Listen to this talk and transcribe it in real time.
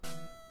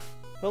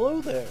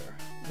Hello there.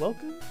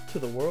 Welcome to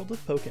the world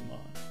of Pokemon.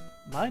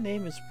 My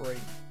name is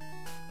Brayden.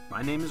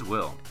 My name is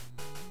Will.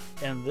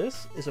 And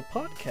this is a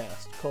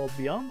podcast called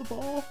Beyond the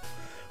Ball,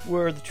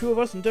 where the two of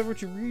us endeavor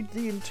to read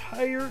the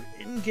entire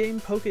in-game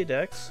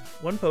Pokédex,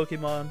 one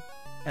Pokemon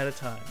at a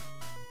time.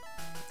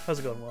 How's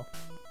it going, Will?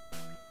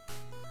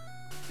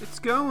 It's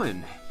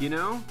going, you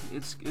know?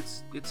 It's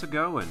a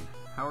going.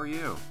 How are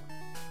you?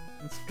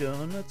 It's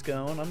going.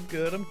 I'm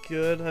good.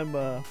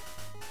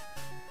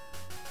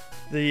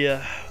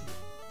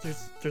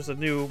 There's a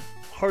new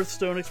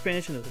Hearthstone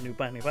expansion, there's a new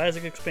Binding of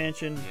Isaac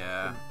expansion.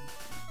 Yeah.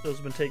 Those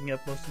have been taking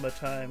up most of my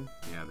time.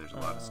 Yeah, there's a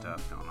lot of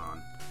stuff going on.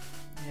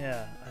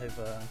 Yeah, I've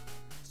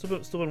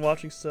still been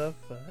watching stuff.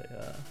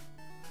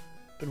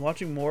 Been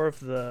watching more of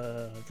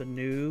the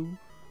new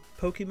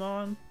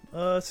Pokemon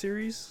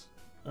series,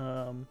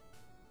 the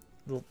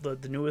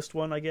newest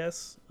one, I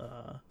guess,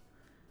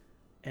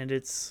 and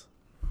it's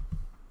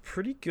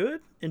pretty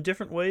good in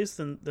different ways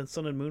than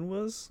Sun and Moon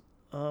was,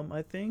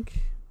 I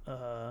think,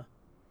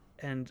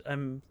 and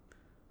I'm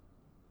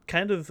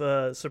kind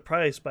of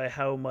surprised by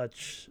how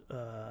much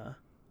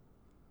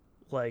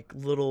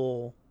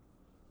little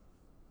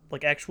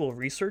actual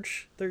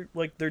research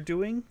they're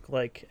doing.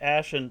 Like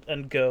Ash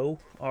and Go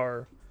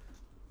are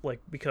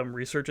become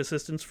research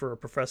assistants for a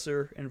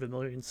professor in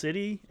Vermilion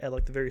City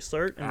at the very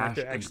start, and Ash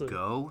they're actually and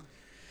Go?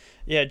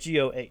 Yeah,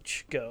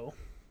 Goh, Go.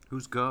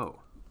 Who's Go?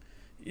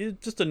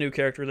 It's just a new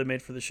character they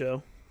made for the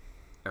show.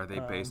 Are they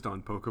based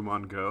on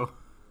Pokemon Go?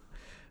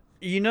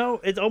 You know,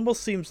 it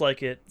almost seems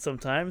like it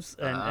sometimes,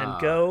 and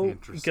Go,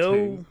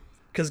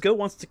 because Go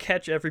wants to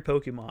catch every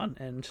Pokemon,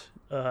 and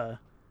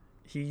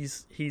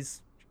he's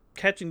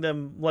catching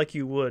them like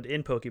you would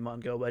in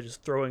Pokemon Go by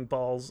just throwing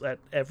balls at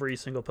every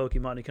single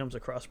Pokemon he comes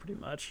across, pretty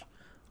much.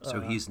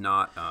 So he's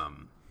not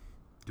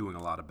doing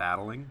a lot of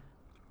battling?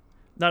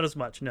 Not as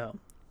much, no.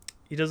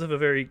 He does have a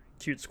very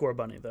cute Score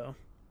Bunny, though.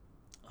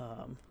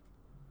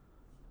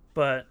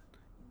 But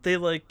they,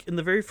 in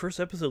the very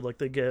first episode,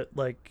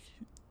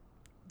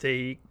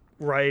 they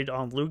ride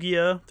on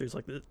Lugia. There's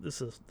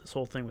this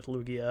whole thing with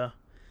Lugia,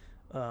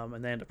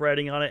 and they end up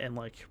riding on it, and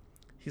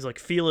he's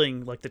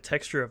feeling the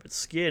texture of its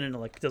skin, and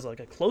does a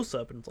close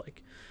up, and it's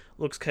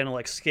looks kind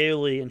of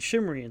scaly and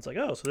shimmery. And it's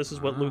oh, so this is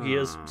what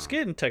Lugia's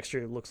skin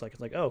texture looks like.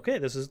 It's oh, okay,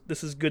 this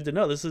is good to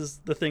know. This is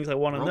the things I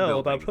want to know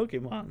about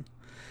Pokemon.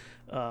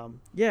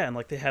 Yeah,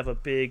 and they have a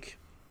big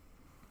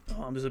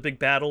there's a big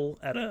battle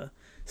at a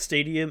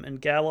stadium in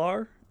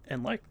Galar,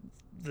 and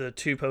the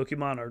two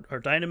Pokemon are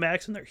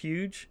Dynamax, and they're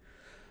huge.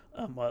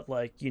 But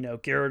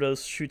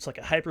Gyarados shoots a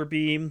Hyper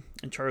Beam,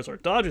 and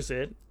Charizard dodges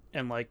it,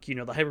 and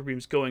the Hyper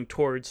Beam's going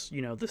towards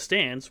the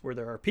stands where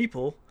there are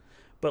people,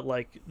 but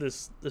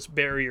this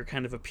barrier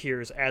kind of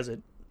appears as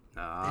it hits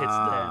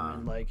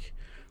them, and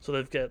so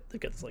they've got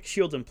this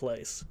shield in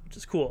place, which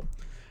is cool.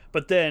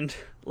 But then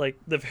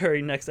the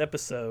very next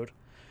episode,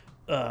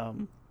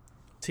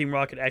 Team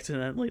Rocket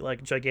accidentally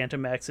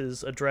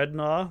Gigantamaxes a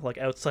Dreadnought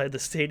outside the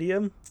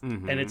stadium,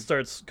 and it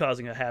starts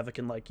causing a havoc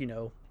and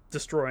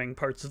destroying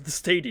parts of the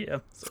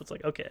stadium. So it's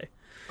okay.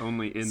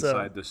 Only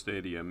inside the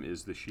stadium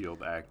is the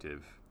shield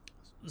active.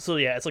 So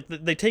yeah, it's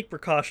they take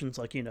precautions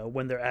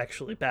when they're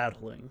actually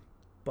battling,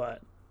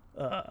 but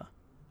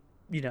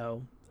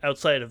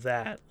outside of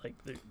that,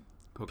 the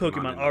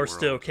Pokemon are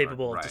still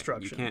capable of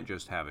destruction. You can't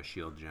just have a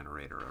shield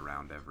generator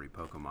around every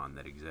Pokemon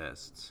that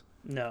exists.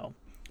 No,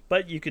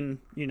 but you can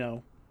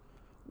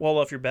wall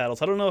off your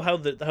battles. I don't know how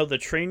the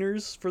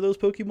trainers for those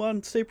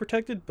Pokemon stay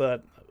protected,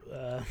 but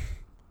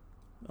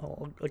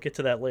I'll get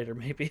to that later,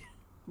 maybe.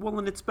 Well,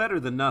 and it's better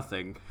than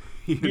nothing,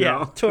 you yeah,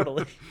 know?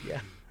 Totally. Yeah.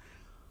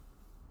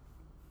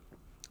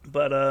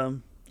 But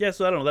yeah,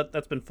 so I don't know.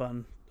 That's been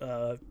fun.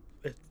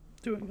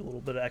 Doing a little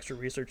bit of extra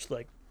research,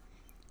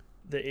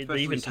 they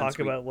even talk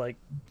about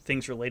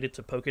things related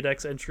to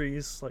Pokédex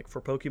entries, for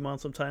Pokemon.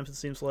 Sometimes it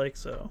seems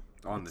so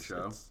on the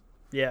show.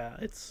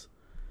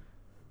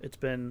 It's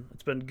been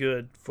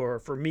good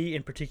for me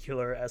in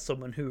particular, as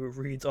someone who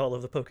reads all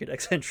of the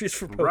Pokédex entries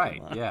for Pokemon.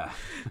 Right. Yeah.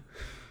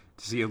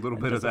 To see a little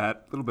bit of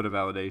that, little bit of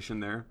validation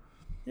there.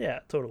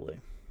 Yeah,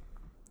 totally.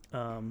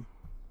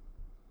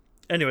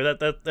 Anyway,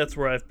 that's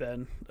where I've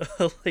been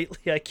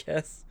lately, I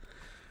guess.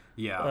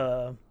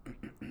 Yeah.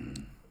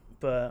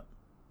 But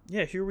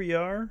yeah, here we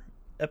are,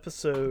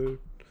 episode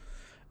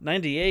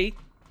 98.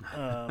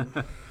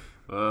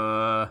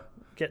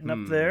 Getting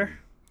up there.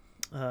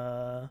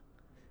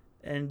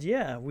 And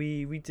yeah,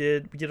 we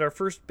did our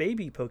first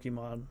baby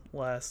Pokemon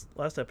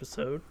last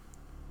episode,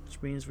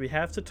 which means we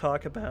have to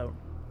talk about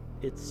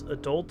its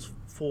adult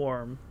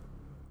form,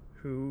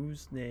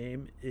 whose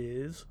name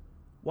is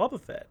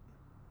Wobbuffet.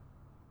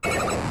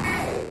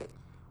 Wabba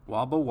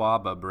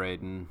Wabba,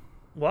 Brayden.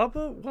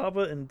 Wabba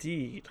Wabba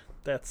indeed.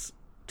 That's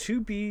 2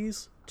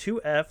 B's,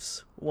 2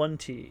 F's, 1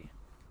 T.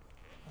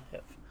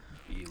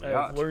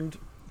 I've learned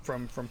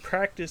from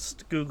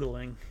practiced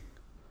Googling,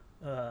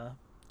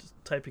 just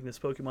typing this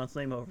Pokemon's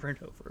name over and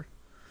over.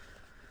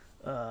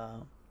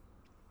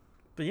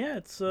 But yeah,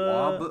 it's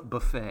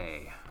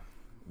Wobbuffet.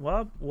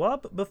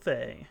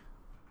 Wobbuffet.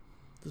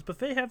 Does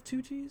buffet have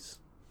 2 T's?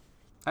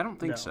 I don't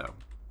think No. so.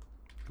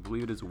 I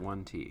believe it is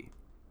one T.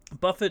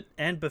 Buffett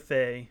and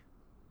Buffet.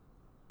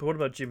 But what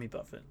about Jimmy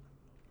Buffett?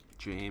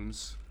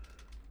 James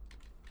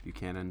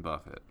Buchanan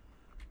Buffett.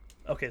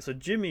 Okay, so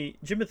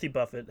Jimothy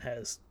Buffett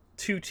has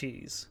 2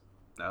 T's.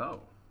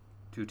 Oh.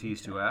 2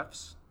 T's, 2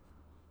 F's?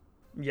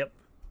 Yep.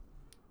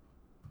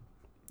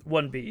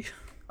 1 B.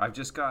 I've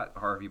just got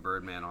Harvey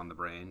Birdman on the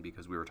brain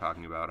because we were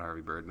talking about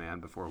Harvey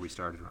Birdman before we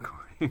started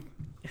recording.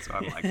 So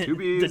I'm like, 2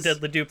 B's,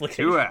 the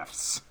duplication. 2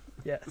 F's.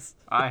 Yes.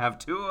 I have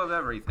 2 of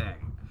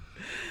everything.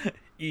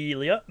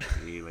 Elliot.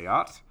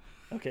 Eliot.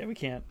 Okay, we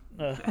can't.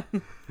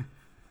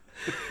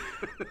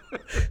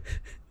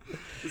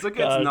 It's like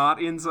it's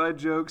not inside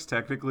jokes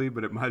technically,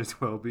 but it might as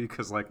well be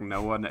because like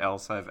no one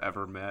else I've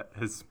ever met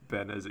has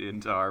been as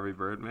into Harvey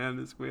Birdman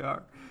as we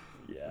are.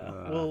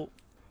 Yeah.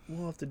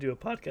 We'll have to do a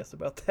podcast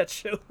about that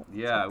show.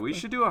 Yeah, we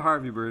should do a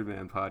Harvey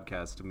Birdman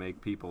podcast to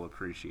make people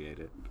appreciate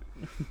it.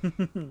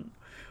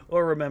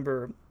 Or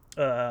remember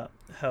how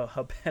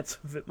bad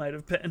some of it might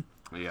have been.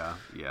 Yeah,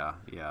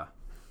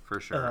 for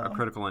sure. A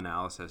critical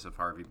analysis of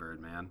Harvey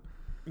Birdman.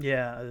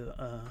 Yeah.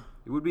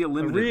 It would be a A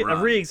limited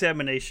run.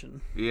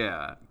 re-examination.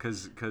 Yeah,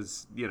 because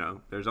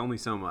there's only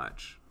so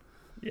much.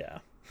 Yeah.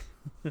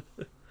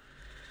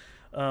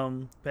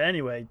 But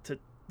anyway,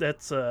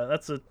 that's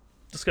a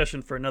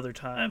discussion for another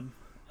time.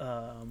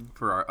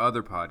 For our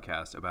other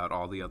podcast about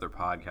all the other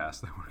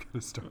podcasts that we're going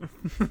to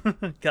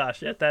start.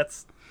 Gosh, yeah,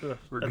 that's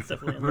We're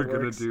definitely in we're the going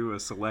to works. do a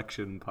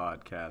selection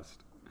podcast.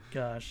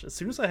 Gosh, as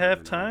soon as I have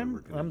And then time, we're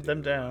gonna I'm do,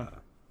 them down.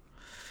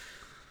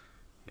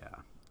 Yeah,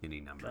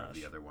 any number of the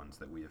Gosh. other ones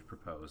that we have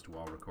proposed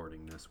while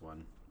recording this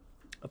one.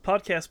 A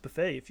podcast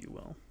buffet, if you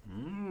will.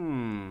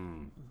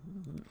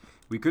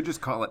 We could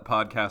just call it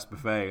Podcast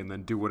Buffet and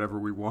then do whatever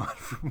we want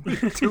from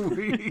week to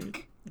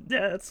week.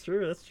 Yeah, that's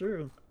true. That's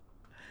true.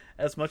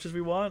 As much as we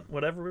want,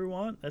 whatever we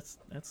want. That's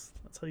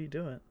how you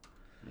do it.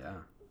 Yeah.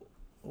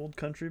 Old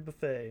Country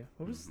Buffet.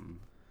 What was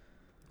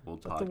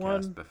Old that the Podcast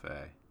one?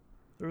 Buffet.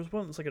 there was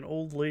one? It's like an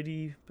old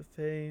lady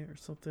buffet or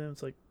something.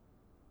 It's like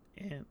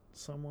Aunt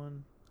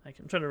someone. I'm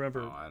trying to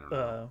remember Oh, I don't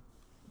know.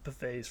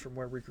 buffets from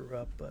where we grew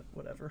up, but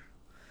whatever.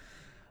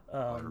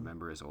 All I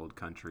remember is Old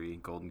Country,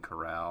 Golden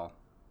Corral.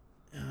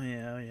 Oh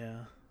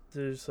yeah.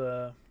 There's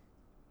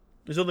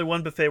only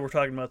one buffet we're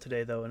talking about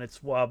today though, and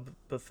it's Wob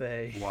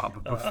Buffet.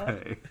 Wab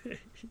Buffet.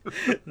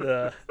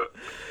 The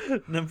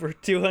number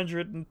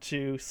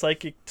 202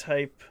 psychic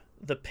type,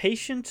 the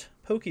patient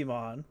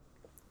Pokemon,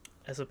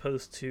 as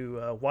opposed to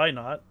Why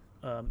Not,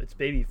 its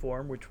baby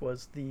form, which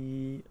was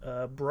the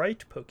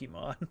bright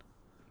Pokemon.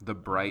 The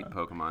bright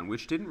Pokemon,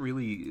 which didn't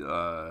really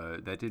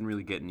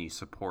get any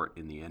support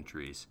in the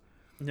entries.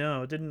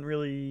 No, it didn't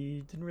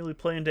really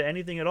play into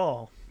anything at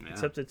all, Yeah.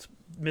 except its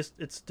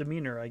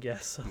demeanor, I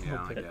guess. A Yeah,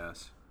 little I bit.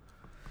 guess.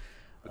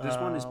 But this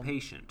one is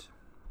patient.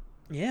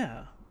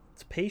 Yeah,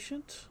 it's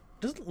patient.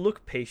 Doesn't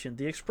look patient.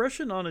 The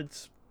expression on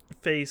its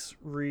face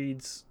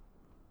reads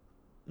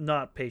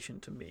not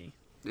patient to me.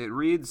 It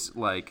reads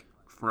like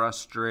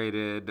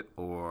frustrated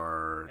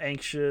or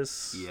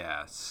Anxious.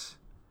 yes.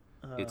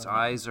 Its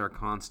eyes are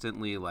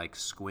constantly like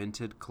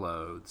squinted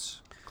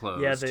closed.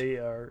 Yeah, they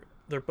are.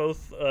 They're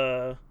both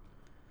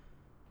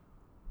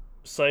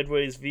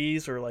sideways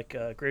V's or like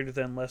greater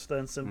than, less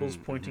than symbols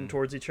pointing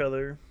towards each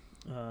other.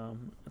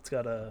 It's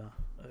got a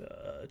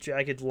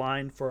jagged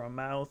line for a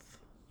mouth.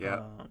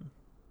 Yeah.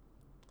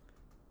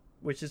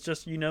 Which is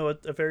just,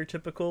 a very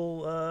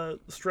typical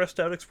stressed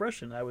out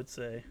expression, I would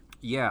say.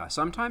 Yeah,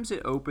 sometimes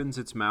it opens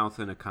its mouth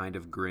in a kind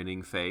of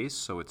grinning face,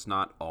 so it's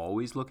not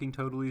always looking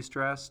totally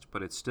stressed,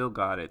 but it's still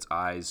got its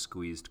eyes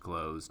squeezed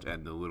closed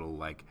and the little,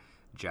 like,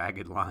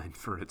 jagged line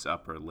for its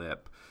upper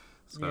lip.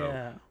 So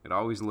Yeah. it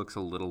always looks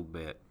a little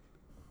bit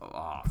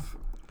off.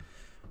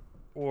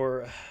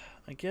 Or,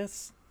 I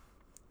guess,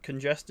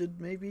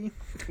 congested, maybe?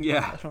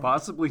 Yeah,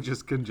 possibly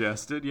just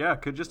congested. Yeah,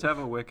 could just have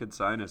a wicked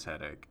sinus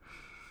headache.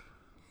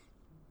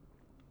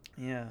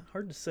 Yeah,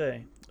 hard to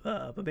say.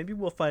 But maybe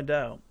we'll find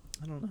out.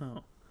 I don't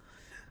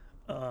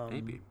know.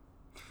 Maybe.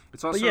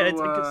 It's also. yeah,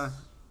 it's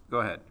go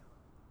ahead.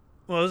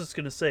 Well, I was just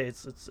gonna say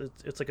it's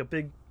like a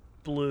big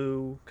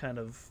blue kind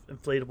of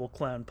inflatable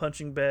clown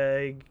punching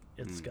bag.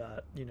 It's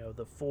got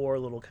the 4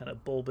 little kind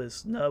of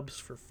bulbous nubs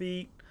for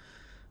feet,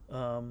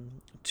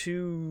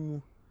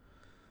 2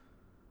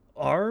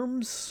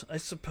 arms, I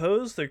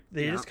suppose. They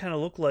just kind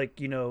of look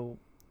like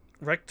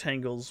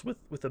rectangles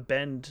with a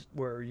bend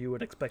where you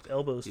would expect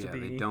elbows to be.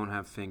 Yeah, they don't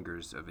have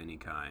fingers of any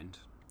kind.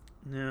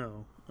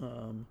 No.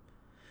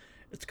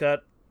 It's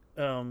got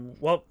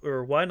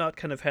Why Not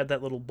kind of had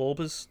that little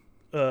bulbous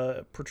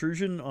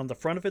protrusion on the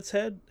front of its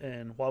head,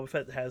 and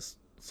Wobbuffet has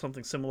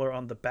something similar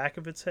on the back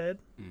of its head.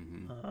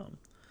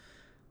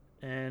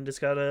 And it's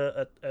got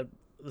a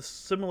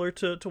similar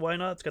to Why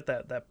Not. It's got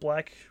that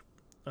black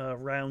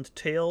round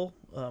tail,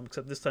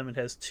 except this time it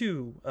has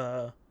 2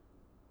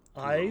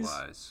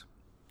 eyes.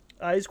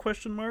 Eyes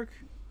question mark?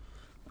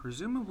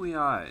 Presumably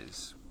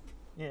eyes.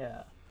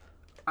 Yeah.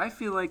 I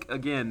feel like,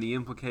 again, the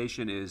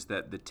implication is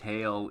that the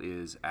tail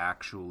is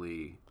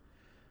actually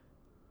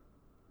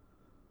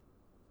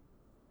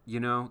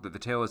that the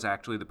tail is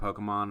actually the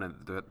Pokemon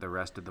and the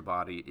rest of the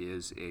body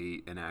is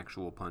an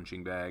actual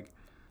punching bag.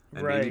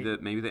 And Right.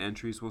 maybe the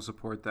entries will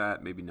support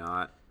that, maybe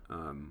not.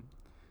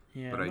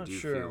 Yeah, But I'm I not do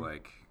sure. feel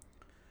like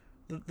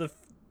The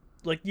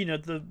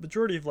the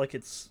majority of like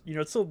it's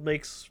it still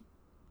makes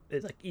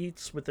it like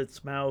eats with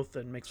its mouth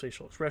and makes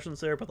facial expressions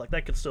there, but like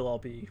that could still all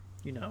be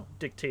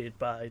dictated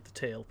by the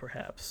tail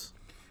perhaps.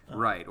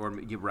 right, or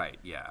you're right,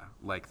 yeah.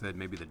 Like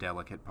maybe the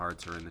delicate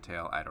parts are in the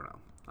tail. I don't know.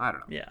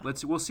 Yeah.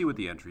 We'll see what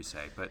the entries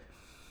say, but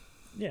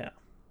Yeah.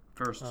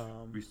 first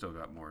we still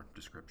got more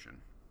description.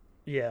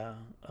 Yeah.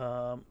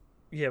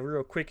 Yeah,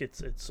 real quick,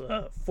 it's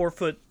 4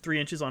 foot 3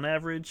 inches on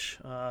average,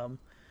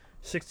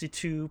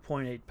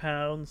 62.8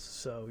 pounds.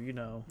 So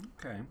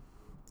Okay.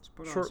 Let's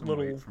put on short some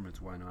little. weight from its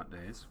Why Not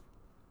days.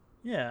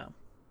 Yeah,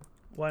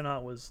 why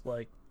not was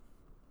like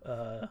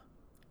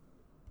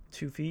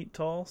 2 feet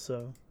tall,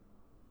 so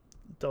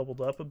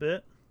doubled up a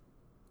bit.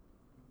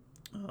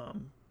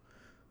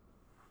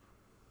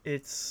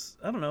 It's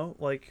I don't know,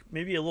 like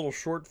maybe a little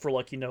short for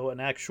like an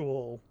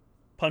actual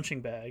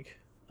punching bag,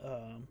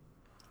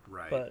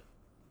 Right. but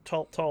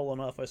tall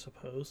enough, I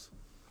suppose.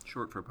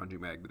 Short for a punching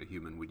bag that a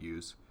human would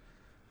use.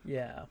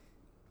 Yeah.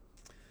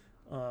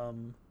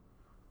 And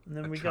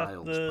then A we got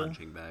child's the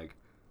punching bag.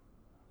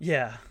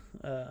 yeah,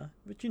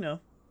 but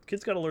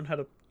kids got to learn how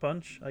to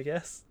punch, I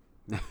guess.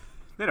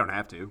 They don't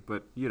have to,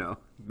 but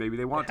maybe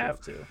they want They to.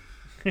 have to.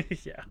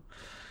 Yeah.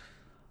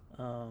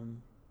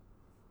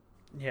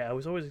 Yeah, I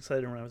was always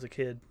excited when I was a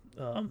kid.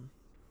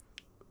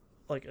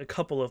 Like a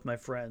couple of my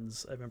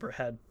friends, I remember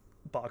had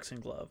boxing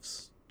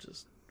gloves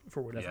just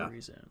for whatever Yeah.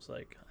 reason. It's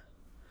like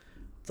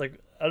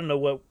I don't know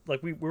what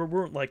like we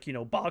weren't like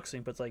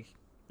boxing, but it's like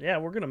yeah,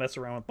 we're gonna mess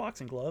around with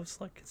boxing gloves.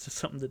 Like it's just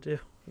something to do.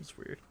 It's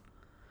weird.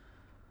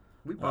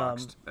 We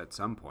boxed at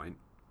some point.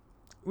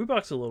 We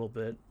boxed a little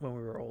bit when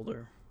we were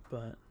older,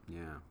 but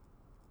Yeah.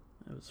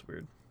 it was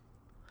weird.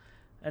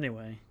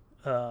 Anyway,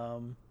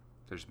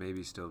 There's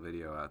maybe still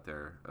video out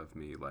there of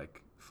me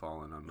like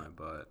falling on my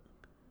butt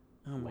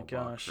oh my while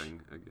gosh,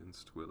 boxing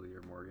against Willie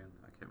or Morgan.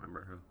 I can't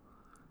remember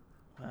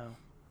who. wow,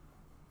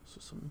 this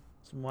was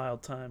some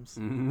wild times.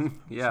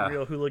 Yeah. Some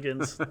real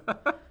hooligans.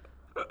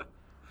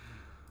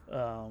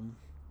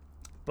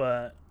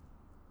 But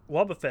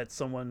Wobbuffet's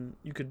someone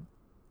you could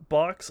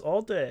box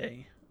all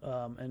day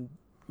and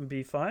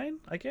be fine,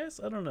 I guess.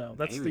 I don't know.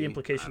 That's the Maybe.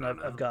 implication I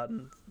don't I've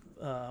gotten,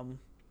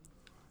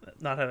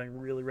 not having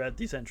really read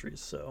these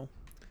entries. So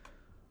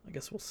I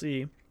guess we'll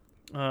see.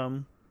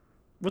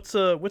 What's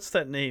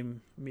that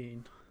name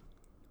mean?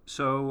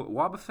 So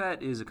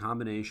Wobbuffet is a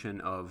combination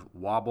of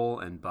wobble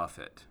and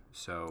buffet.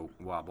 So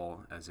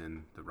wobble as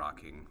in the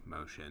rocking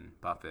motion,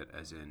 buffet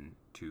as in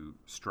to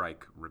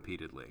strike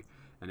repeatedly.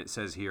 And it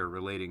says here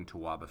relating to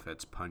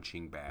Wobbuffet's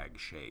punching bag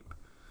shape.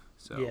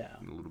 So Yeah.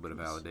 a little bit of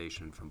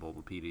validation from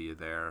Bulbapedia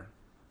there.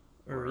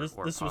 Or this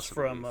was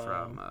possibly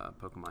from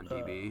Pokemon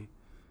DB.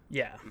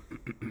 yeah.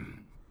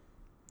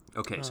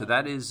 Okay, so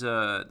that is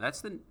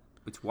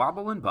it's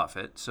wobble and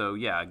buffet. So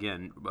yeah,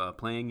 again,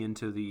 playing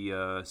into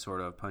the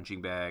sort of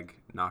punching bag,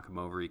 knock him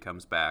over, he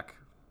comes back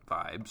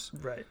vibes.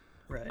 Right.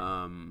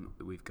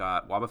 We've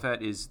got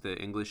Wobbuffet is the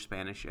English,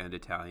 Spanish, and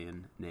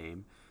Italian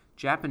name.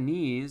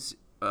 Japanese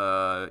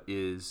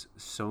is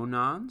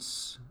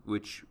Sonance,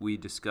 which we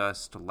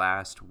discussed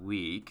last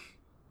week.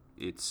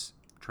 It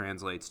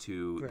translates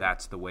to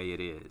 "that's the way it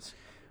is,"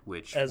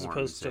 which As forms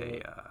opposed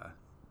to a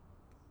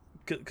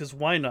because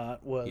why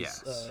not was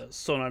Yes.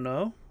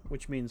 sonano,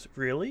 which means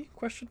really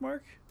question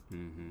mark,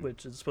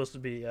 which is supposed to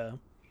be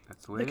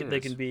that's the way it is. they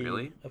can be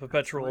really? a perpetual That's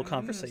the way it is.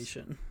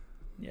 conversation.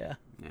 Yeah.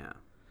 Yeah.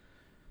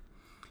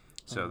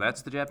 So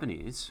that's the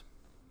Japanese.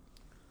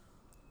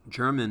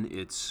 German,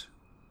 it's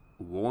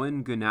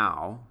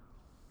Wohengenau.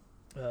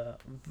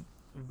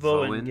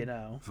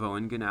 Vohengenau.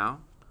 Wohengenau.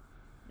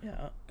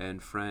 Yeah.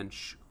 And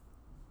French,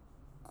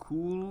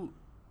 Kulbutoke.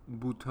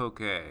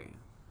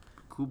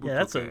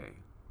 Yeah,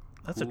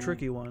 that's a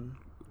tricky one.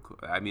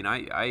 I mean,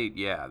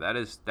 that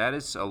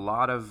is a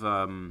lot of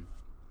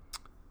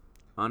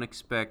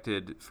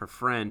unexpected for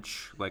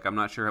French. Like, I'm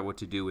not sure what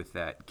to do with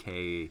that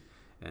K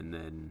and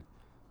then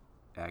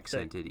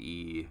accented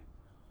E.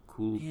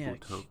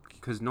 Kulbutoke.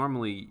 Because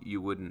normally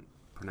you wouldn't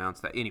pronounce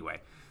that.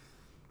 Anyway,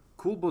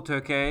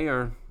 Kulbutoke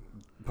or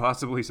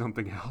possibly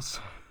something else.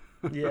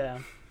 Yeah.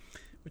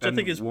 Which And I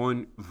think is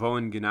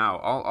Wohengenau.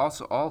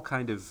 All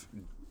kind of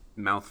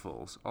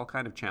mouthfuls, all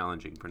kind of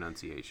challenging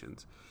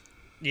pronunciations.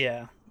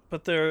 yeah,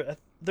 but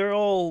they're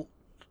all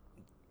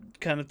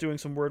kind of doing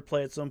some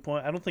wordplay at some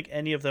point. I don't think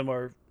any of them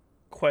are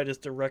quite as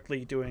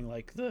directly doing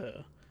like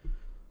the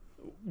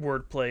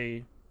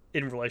wordplay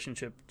in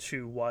relationship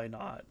to why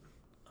not,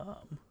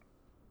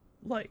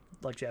 like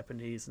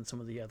Japanese and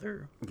some of the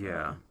other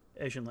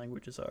Asian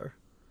languages are.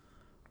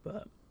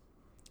 But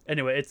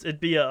anyway, it'd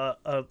be a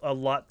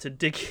lot to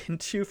dig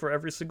into for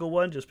every single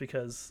one, just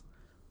because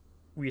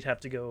we'd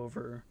have to go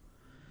over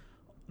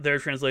their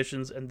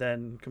translations and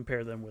then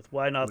compare them with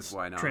Why Not's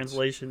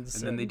translations.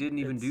 And then they didn't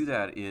even do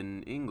that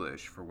in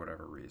English for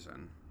whatever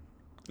reason.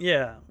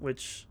 Yeah,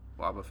 which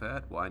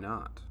Wobbuffet, why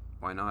not?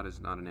 Why not is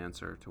not an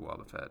answer to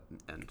Wobbuffet,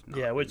 and not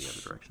Yeah, in which the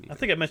other direction I either.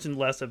 think I mentioned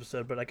last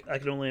episode, but I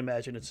can only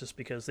imagine it's just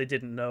because they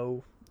didn't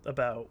know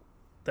about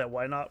that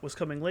Why Not was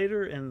coming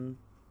later, and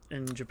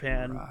in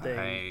Japan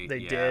they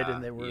did,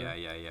 and they were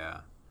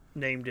yeah.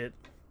 named it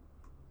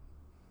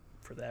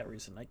for that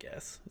reason. I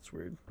guess it's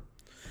weird,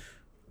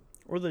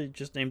 or they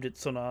just named it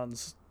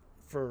Sonans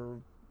for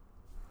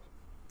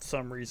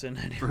some reason.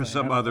 Anyway, For I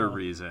some don't other know.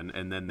 reason,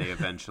 and then they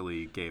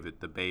eventually gave it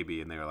the baby,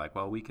 and they were like,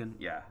 well, we can,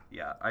 yeah.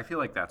 I feel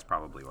like that's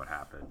probably what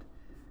happened.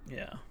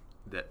 Yeah,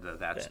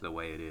 That's Yeah. the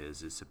way it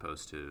is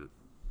supposed to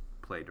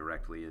play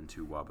directly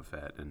into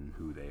Wobbuffet and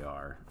who they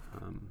are.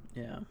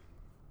 yeah,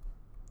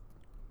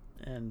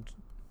 and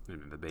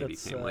And the baby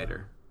That's, came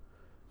later.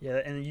 yeah,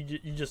 and you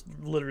just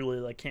literally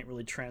like can't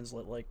really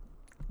translate like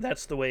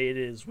that's the way it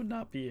is would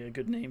not be a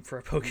good name for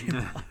a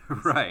Pokemon.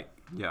 Right,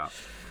 yeah.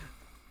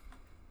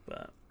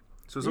 But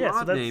So some Yeah, so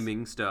odd that's-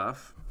 naming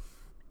stuff.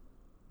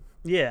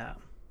 yeah,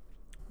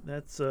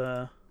 that's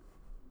Wobbuffet,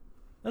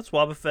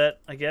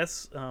 I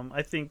guess.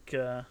 I think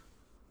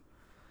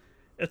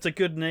it's a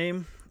good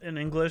name in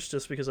English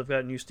just because I've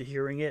gotten used to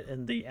hearing it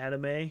in the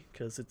anime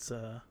because it's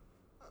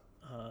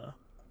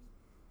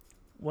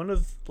one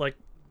of like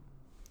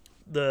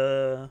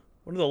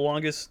one of the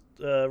longest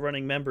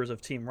running members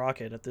of Team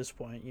Rocket at this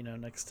point. You know,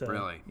 next to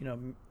Really?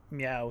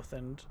 Meowth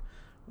and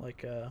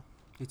like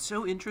It's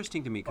so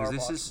interesting to me because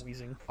this Arbok, has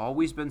Weezing.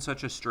 always been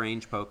such a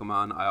strange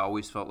Pokemon. I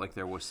always felt like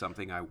there was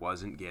something I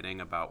wasn't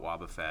getting about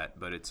Wobbuffet,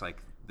 but it's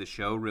like the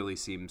show really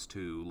seems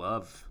to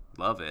love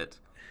it.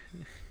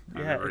 I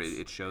Yeah, remember it's-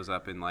 it shows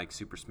up in like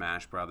Super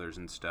Smash Brothers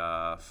and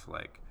stuff.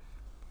 Like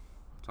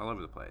it's all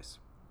over the place.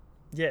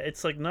 Yeah,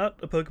 it's like not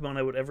a Pokemon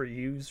I would ever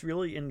use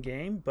really in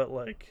game, but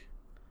like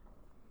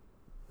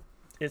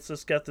it's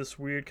just got this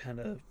weird kind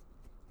of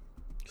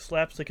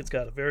slapstick. It's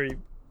got a very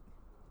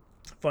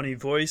funny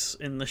voice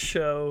in the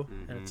show,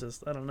 and it's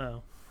just I don't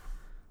know.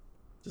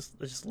 It's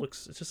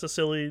just a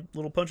silly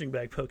little punching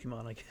bag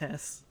Pokemon, I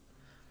guess.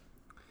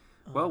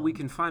 Well, we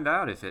can find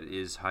out if it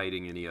is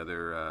hiding any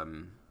other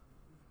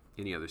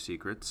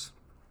secrets.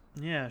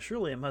 Yeah,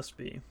 surely it must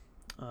be.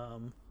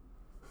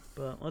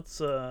 But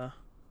let's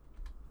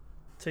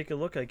take a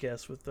look, I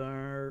guess, with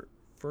our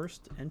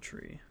first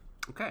entry.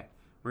 Okay,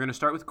 we're going to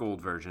start with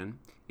gold version.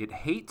 It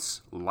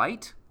hates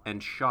light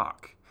and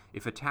shock.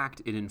 If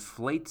attacked, it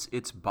inflates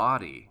its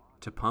body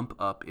to pump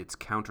up its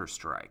counter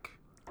strike.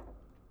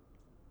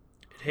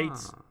 It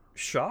hates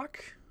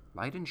shock.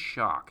 Light and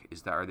shock,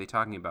 are they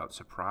talking about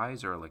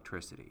surprise or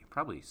electricity?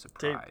 Probably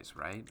surprise,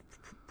 right?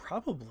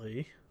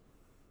 Probably,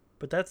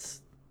 but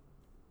that's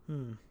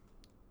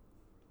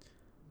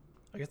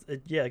I guess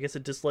I guess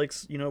it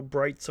dislikes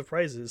bright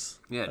surprises.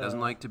 Yeah, it doesn't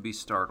like to be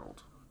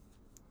startled.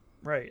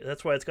 Right.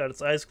 That's why it's got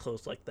its eyes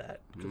closed like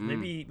that. 'Cause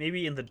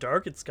maybe in the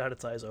dark it's got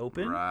its eyes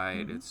open.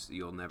 Right,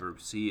 you'll never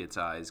see its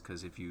eyes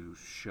because if you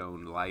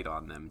shone light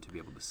on them to be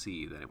able to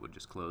see, then it would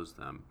just close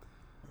them.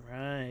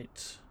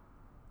 Right.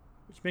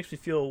 Which makes me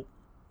feel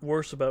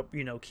worse about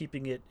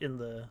keeping it in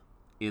the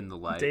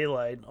Light.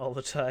 daylight all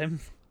the time.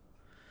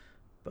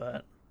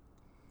 But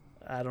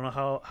I don't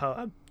know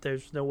how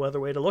there's no other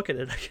way to look at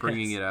it. I guess.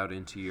 Bringing it out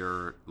into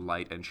your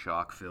light and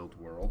shock filled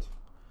world.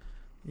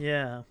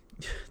 Yeah.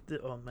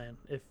 Oh man,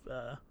 if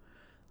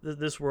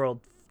this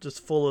world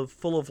just full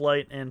of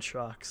light and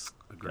shocks,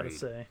 Agreed. gotta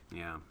say.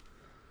 Yeah.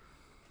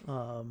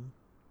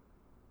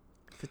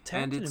 If it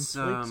tapped And and it's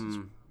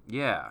inflates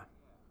yeah.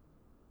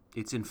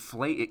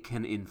 It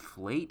can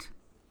inflate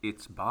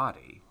its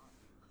body,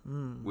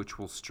 which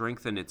will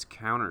strengthen its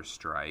counter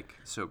strike.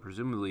 So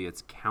presumably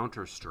its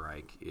counter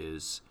strike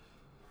is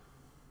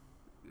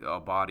a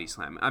body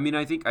slam. I mean,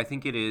 I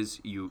think it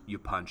is you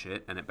punch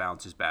it and it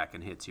bounces back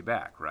and hits you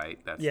back, right?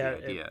 That's Yeah,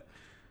 the idea.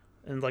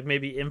 and like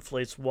maybe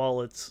inflates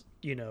while it's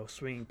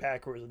swinging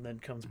backwards and then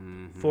comes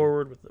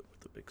forward with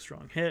a big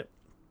strong hit,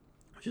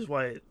 which is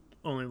why it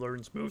only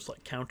learns moves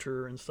like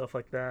counter and stuff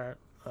like that.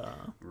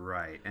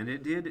 Right. And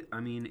it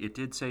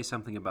did say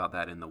something about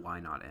that in the Why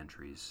Not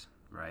entries,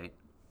 right?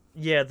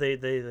 Yeah,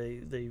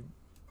 they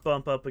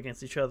bump up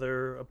against each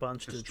other a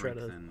bunch To to try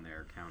to strengthen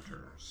their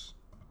counters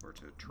or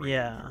to train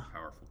Yeah. for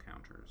powerful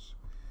counters.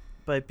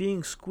 By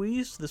being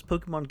squeezed, this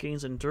Pokemon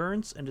gains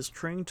endurance and is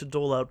trained to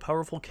dole out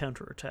powerful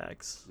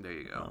counterattacks. There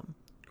you go.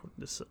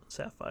 According to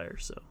Sapphire,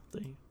 so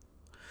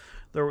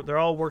they're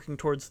all working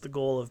towards the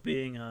goal of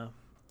being a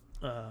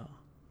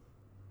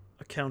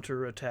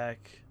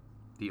counterattack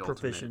The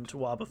proficient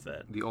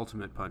Wobbuffet. the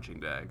ultimate punching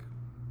bag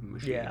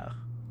machine. Yeah.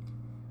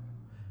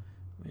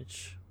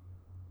 Which,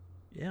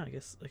 yeah, I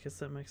guess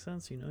that makes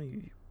sense.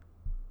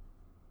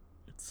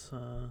 It's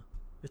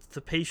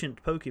the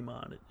patient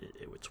Pokemon.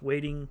 It's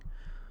waiting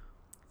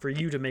for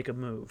you to make a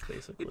move,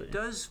 basically. It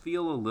does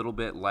feel a little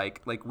bit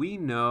like we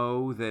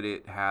know that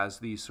it has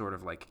these sort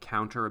of like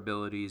counter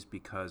abilities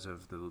because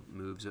of the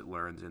moves it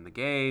learns in the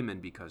game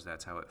and because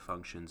that's how it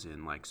functions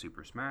in like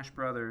Super Smash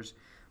Brothers,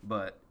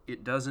 but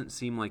it doesn't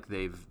seem like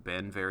they've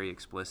been very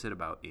explicit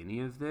about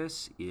any of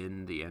this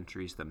in the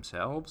entries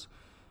themselves.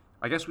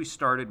 I guess we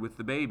started with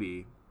the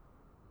baby,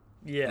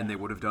 Yeah. And they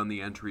would have done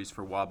the entries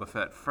for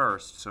Wobbuffet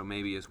first, so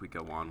maybe as we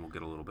go on, we'll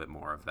get a little bit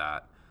more of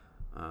that.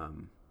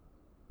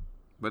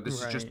 But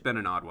this has just been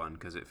an odd one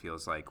because it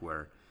feels like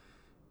we're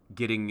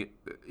getting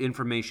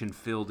information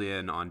filled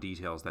in on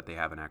details that they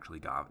haven't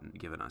actually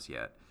given us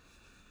yet.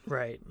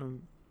 Right.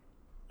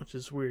 Which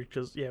is weird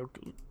because,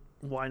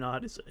 why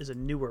not? Is a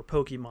newer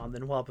Pokemon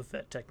than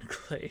Wobbuffet,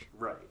 technically.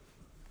 Right.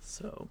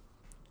 So,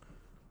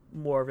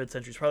 more of its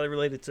entries probably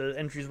related to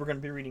entries we're going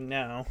to be reading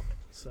now.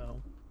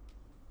 So,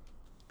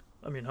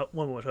 I mean,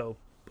 one would hope,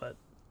 but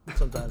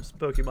sometimes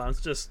Pokemon's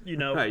just, you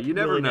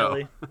never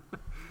know.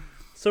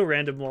 So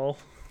random, lol.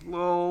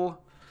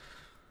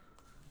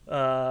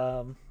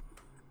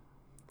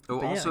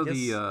 Also,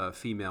 the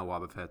female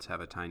Wobbuffets have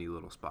a tiny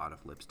little spot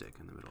of lipstick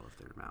in the middle of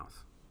their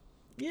mouth.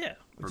 Yeah,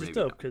 which is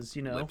dope because,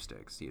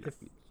 lipsticks,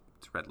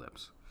 it's red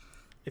lips.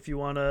 If you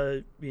want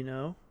to,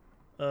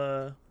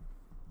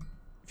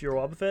 if you're a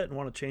Wobbuffet and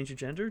want to change your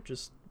gender,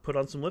 just put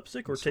on some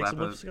lipstick or take some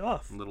lipstick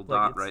off. A little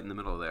dot right in the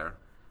middle there.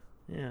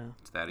 Yeah.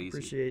 It's that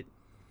easy.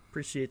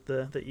 Appreciate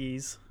the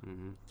ease.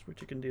 Mm-hmm. That's what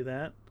you can do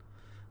that.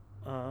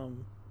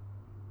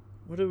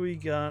 What do we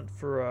got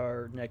for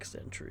our next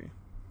entry?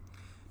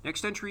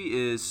 Next entry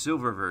is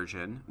Silver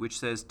Version, which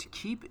says, to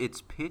keep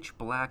its pitch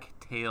black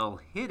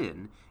tail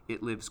hidden,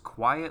 it lives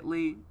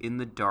quietly in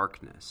the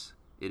darkness.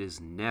 It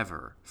is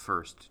never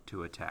first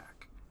to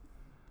attack.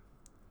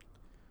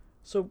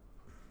 So,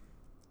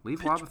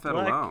 leave Wobbuffet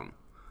alone.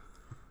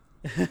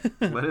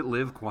 Let it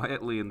live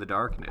quietly in the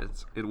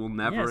darkness. It will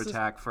never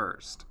attack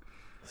first.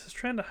 It's just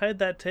trying to hide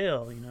that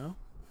tail,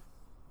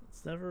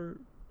 It's never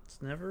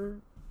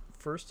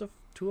first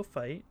to a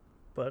fight,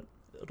 but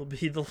it'll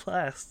be the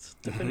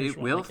last to finish. It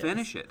will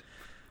finish it.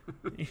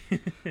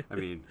 I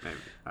mean, maybe,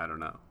 I don't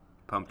know.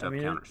 Pumped up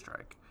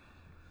Counter-Strike.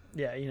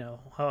 Yeah,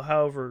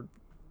 however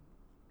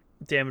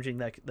damaging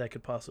that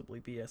could possibly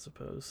be, I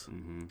suppose.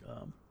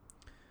 Mm-hmm.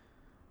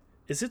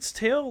 Is its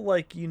tail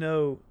like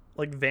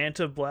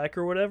Vanta Black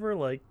or whatever,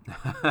 like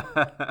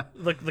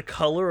the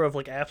color of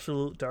like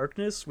absolute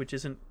darkness, which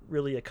isn't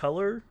really a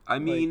color? I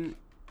mean,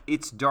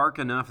 it's dark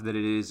enough that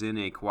it is in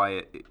a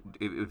quiet.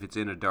 If it's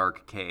in a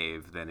dark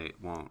cave, then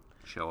it won't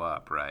show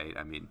up, right?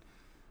 I mean,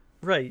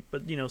 right,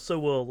 but so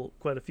will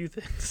quite a few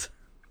things.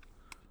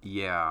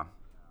 Yeah.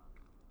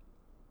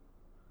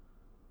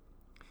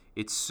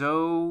 It's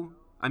so.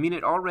 I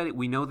mean,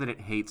 we know that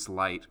it hates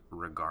light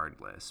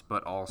regardless,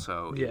 but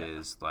also it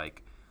is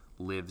like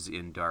lives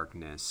in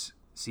darkness,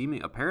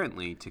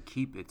 apparently to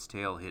keep its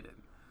tail hidden.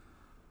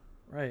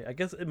 Right. I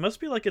guess it must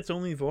be like its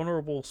only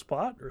vulnerable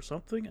spot or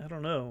something. I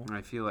don't know.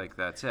 I feel like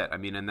that's it. I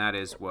mean, and that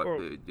is what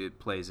it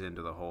plays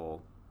into the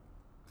whole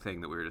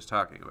thing that we were just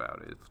talking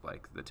about. It's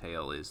like the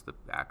tail is the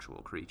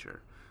actual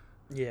creature.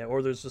 Yeah,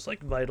 or there's just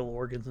like vital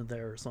organs in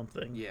there or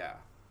something. Yeah.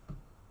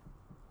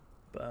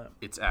 But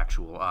its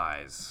actual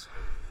eyes,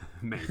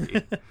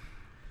 maybe.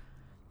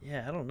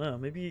 Yeah, I don't know.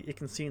 Maybe it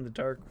can see in the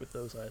dark with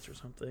those eyes or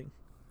something.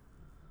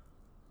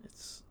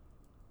 It's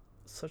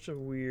such a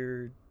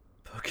weird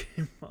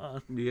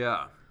Pokemon.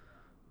 Yeah.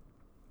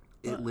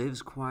 It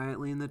lives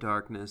quietly in the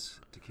darkness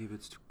to keep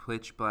its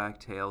pitch black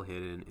tail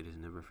hidden. It is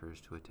never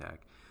first to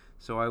attack.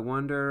 So I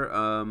wonder,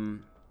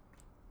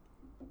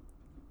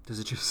 does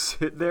it just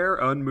sit there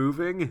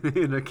unmoving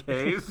in a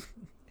cave?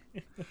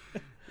 It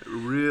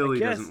really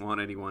doesn't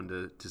want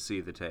anyone to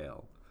see the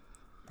tail.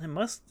 It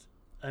must.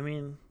 I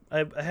mean,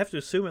 I have to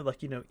assume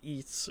it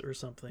eats or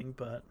something,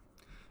 but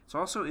it's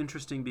also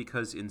interesting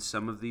because in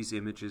some of these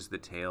images the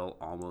tail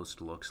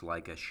almost looks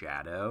like a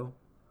shadow.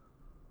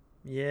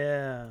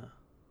 Yeah.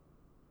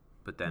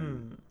 But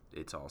then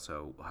it's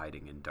also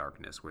hiding in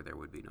darkness where there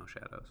would be no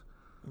shadows.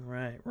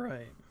 Right.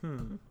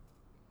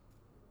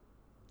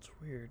 It's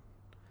weird.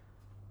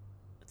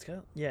 It's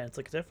got it's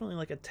like definitely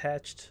like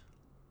attached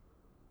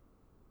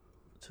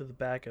to the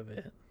back of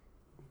it.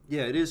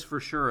 Yeah, it is for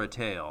sure a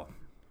tail.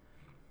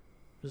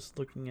 Just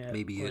looking at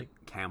maybe it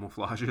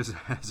camouflages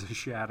as a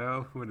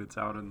shadow when it's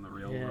out in the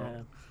real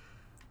world.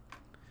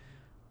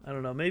 I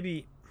don't know.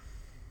 Maybe.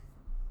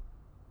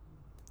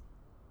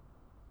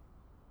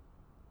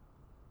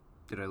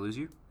 Did I lose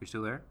you? You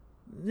still there?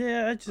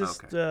 Yeah, I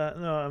just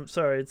no. I'm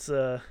sorry. It's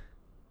I've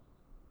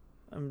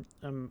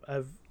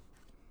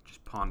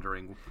just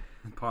pondering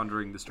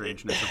the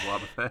strangeness of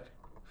Wobbuffet.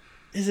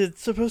 Is it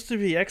supposed to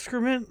be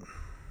excrement?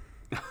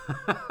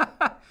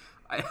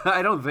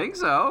 I don't think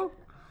so.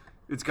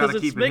 It's got to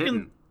keep it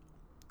hidden.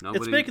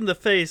 It's making the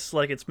face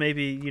like it's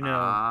maybe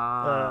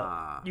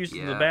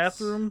using the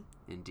bathroom.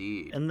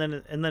 Indeed. And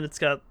then it's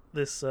got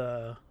this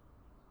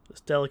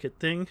delicate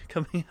thing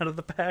coming out of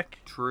the back.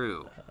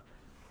 True.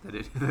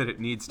 That it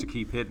needs to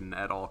keep hidden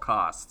at all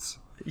costs.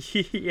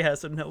 Yeah,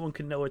 so no one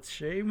can know its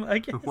shame, I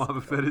guess.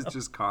 Wobbuffet is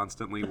just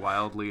constantly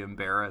wildly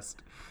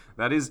embarrassed.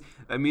 That is,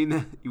 I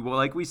mean, well,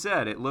 like we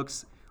said, it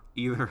looks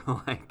either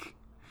like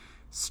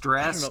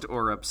stressed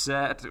or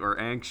upset or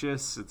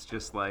anxious. It's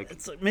just like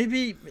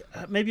maybe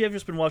I've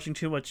just been watching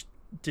too much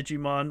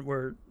Digimon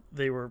where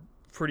they were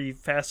pretty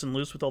fast and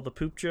loose with all the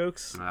poop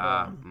jokes.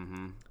 Yeah,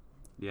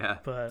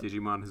 but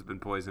Digimon has been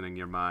poisoning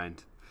your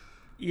mind.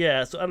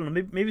 Yeah, so I don't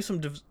know. Maybe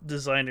some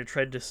designer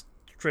tried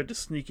to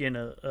sneak in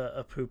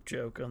a poop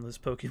joke on this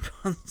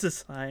Pokemon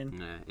design,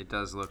 Yeah, it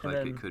does look and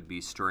like then it could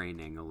be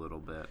straining a little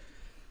bit.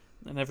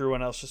 and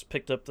everyone else just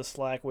picked up the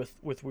slack with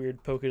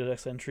weird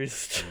Pokédex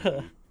entries.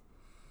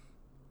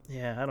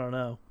 Yeah, I don't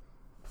know.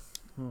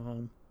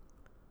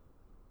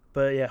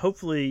 But yeah,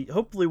 hopefully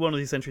one of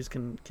these entries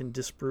can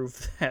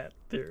disprove that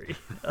theory.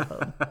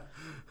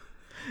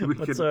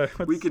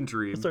 We can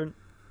dream.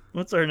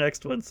 What's our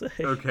next one say?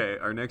 Okay,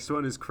 our next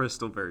one is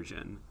Crystal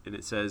Version, and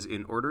it says,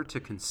 in order to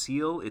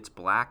conceal its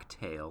black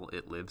tail,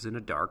 it lives in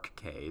a dark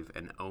cave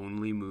and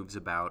only moves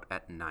about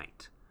at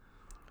night.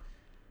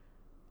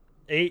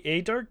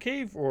 A dark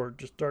cave, or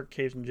just dark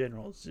caves in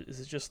general? Is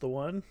it just the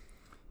one?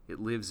 It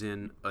lives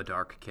in a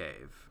dark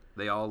cave.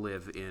 They all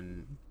live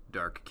in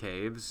dark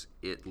caves.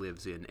 It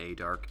lives in a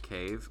dark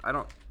cave. I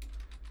don't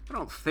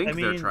think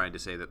they're trying to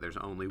say that there's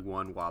only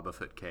one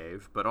Wobbuffet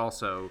cave, but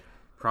also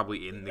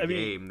probably in the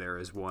game there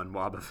is one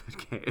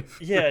Wobbuffet cave.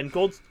 Yeah, and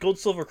gold,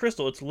 silver,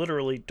 crystal, it's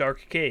literally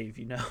dark cave,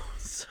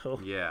 So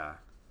yeah.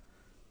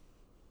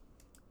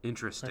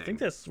 Interesting. I think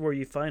that's where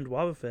you find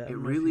Wobbuffet. It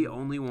really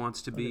only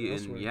wants to be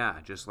in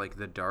just like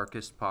the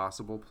darkest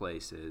possible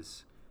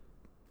places.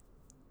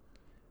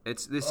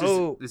 This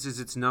is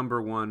its number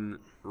one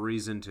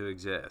reason to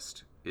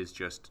exist, is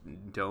just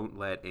don't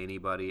let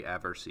anybody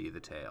ever see the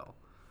tail.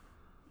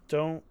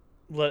 Don't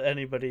let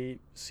anybody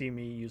see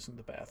me using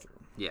the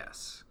bathroom.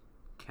 Yes.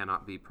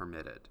 Cannot be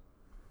permitted.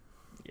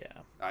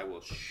 Yeah. I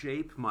will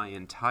shape my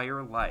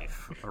entire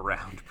life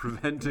around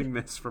preventing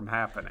this from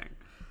happening.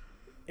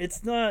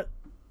 It's not...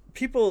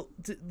 People...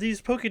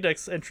 these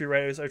Pokédex entry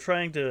writers are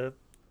trying to,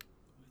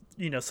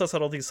 suss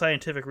out all these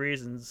scientific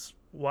reasons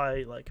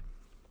why, like,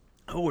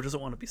 oh, it doesn't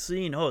want to be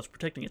seen. Oh, it's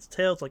protecting its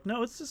tail. It's like,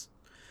 no, it's just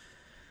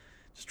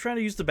trying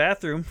to use the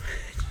bathroom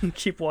and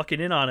keep walking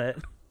in on it.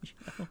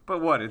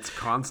 But what? It's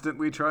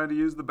constantly trying to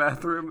use the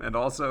bathroom, and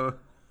also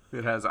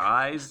it has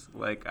eyes?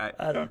 Like,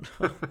 I don't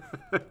know.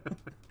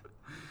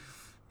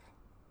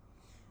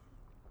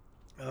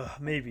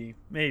 Maybe.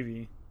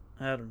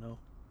 I don't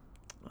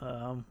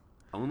know.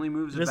 Only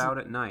moves about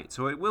at night,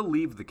 so it will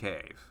leave the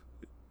cave.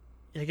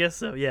 I guess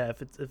so. Yeah,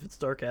 if it's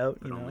dark out,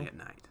 but only at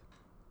night.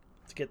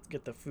 To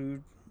get the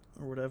food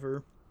or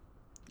whatever.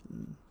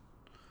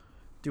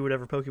 Do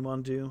whatever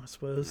Pokemon do, I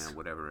suppose. Yeah,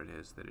 whatever it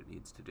is that it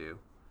needs to do.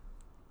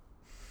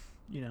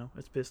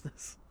 It's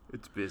business.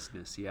 It's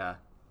business, yeah.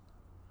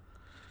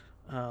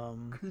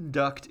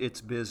 Conduct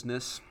its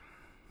business.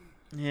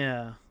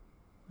 Yeah.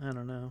 I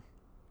don't know.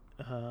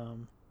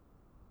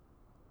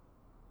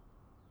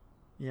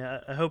 Yeah,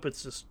 I hope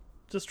it's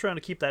just trying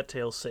to keep that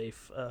tail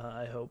safe,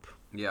 I hope.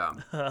 Yeah.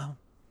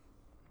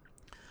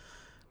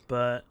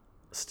 But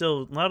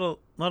still, not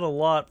a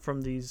lot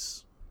from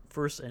these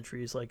first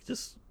entries. Like,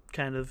 just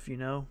kind of,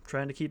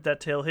 trying to keep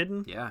that tail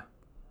hidden. Yeah.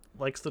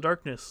 Likes the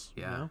darkness.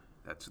 Yeah.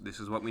 This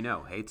is what we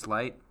know. Hates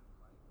light.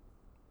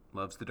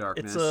 Loves the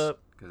darkness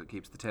because it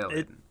keeps the tail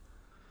hidden.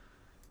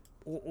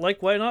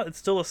 Like, why not? It's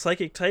still a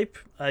psychic type.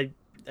 I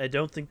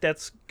don't think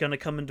that's gonna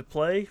come into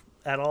play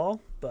at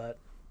all. But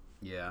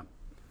yeah,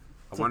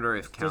 I wonder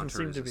if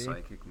counter is a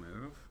psychic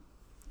move.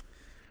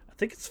 I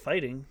think it's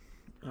fighting.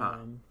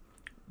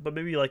 But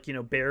maybe like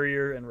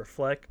barrier and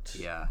reflect.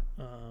 Yeah.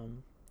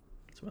 Some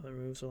other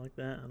moves are like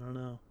that. I don't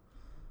know.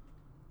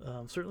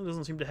 Certainly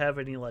doesn't seem to have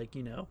any like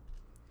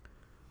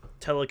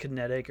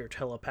telekinetic or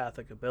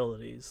telepathic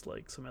abilities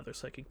like some other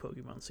psychic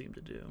Pokemon seem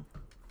to do.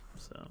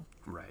 So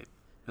right,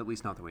 at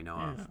least not that we know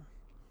of.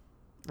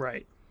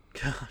 Right.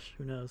 Gosh,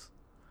 who knows?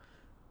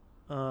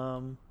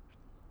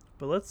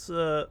 But let's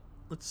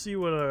see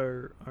what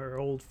our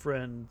old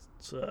friends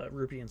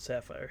Ruby and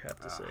Sapphire have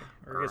to say.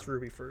 Or I guess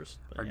Ruby first.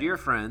 Our dear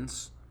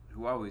friends,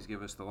 who always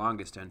give us the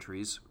longest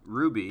entries,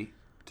 Ruby,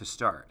 to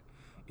start.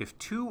 If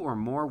two or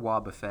more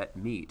Wobbuffet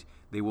meet,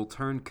 they will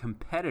turn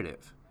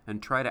competitive and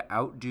try to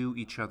outdo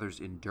each other's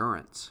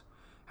endurance.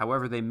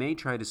 However, they may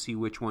try to see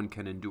which one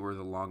can endure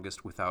the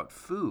longest without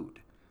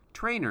food.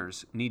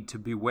 Trainers need to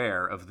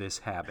beware of this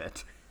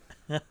habit.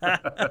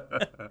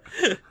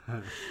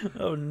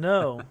 Oh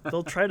no.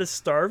 They'll try to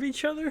starve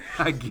each other?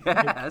 I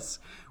guess.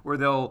 Or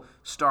they'll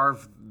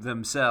starve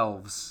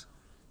themselves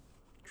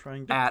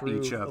at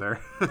each other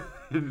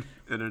in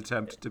an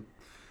attempt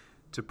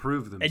to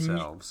prove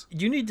themselves.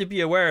 And you need to be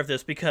aware of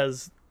this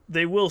because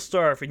they will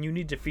starve and you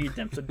need to feed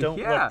them, so don't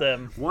let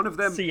them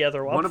see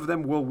other one of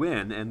them will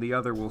win and the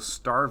other will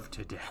starve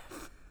to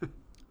death.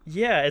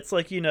 Yeah, it's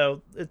like,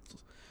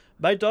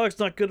 my dog's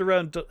not good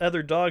around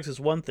other dogs is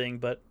one thing,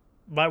 but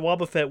my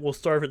Wobbuffet will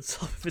starve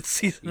itself if it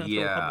sees another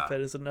Wobbuffet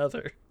is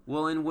another.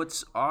 Well, and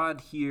what's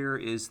odd here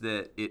is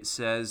that it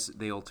says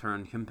they'll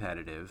turn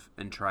competitive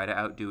and try to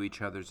outdo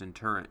each other's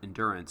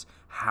endurance.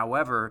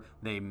 However,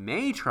 they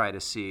may try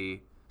to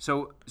see...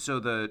 So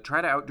the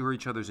try to outdo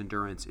each other's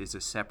endurance is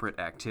a separate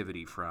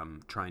activity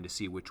from trying to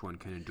see which one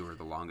can endure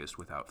the longest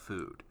without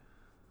food.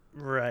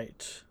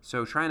 Right.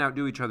 So trying to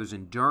outdo each other's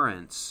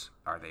endurance,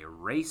 are they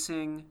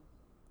racing?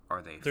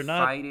 Are they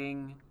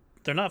fighting?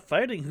 They're not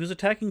fighting. Who's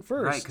attacking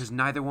first? Right, because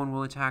neither one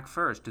will attack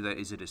first.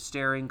 Is it a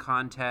staring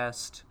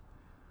contest?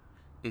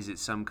 Is it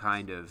some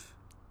kind of...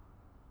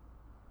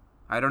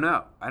 I don't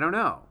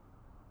know.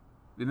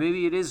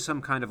 Maybe it is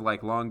some kind of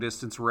like long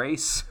distance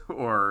race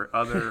or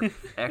other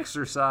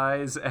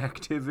exercise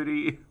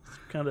activity.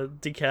 Kind of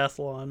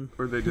decathlon.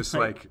 Or they just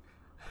like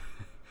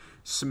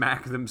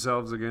smack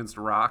themselves against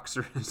rocks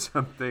or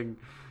something.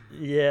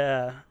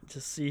 Yeah,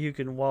 just see who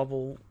can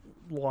wobble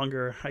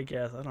longer, I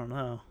guess. I don't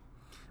know.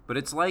 But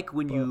it's like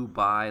when you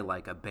buy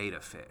like a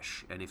betta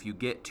fish, and if you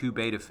get 2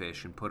 betta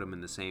fish and put them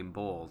in the same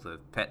bowl, the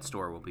pet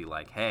store will be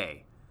like,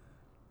 hey,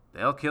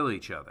 they'll kill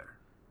each other.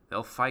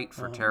 They'll fight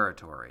for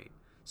territory.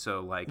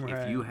 So, like,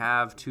 if you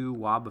have 2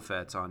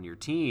 Wobbuffets on your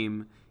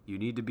team, you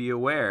need to be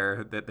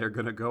aware that they're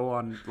going to go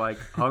on, like,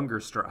 hunger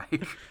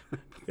strike.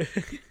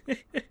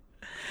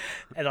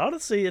 And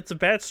honestly, it's a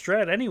bad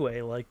strat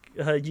anyway. Like,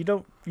 you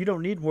don't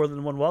need more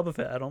than 1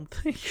 Wobbuffet, I don't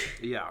think.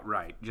 Yeah,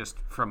 right. Just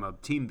from a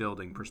team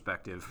building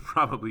perspective,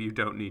 probably you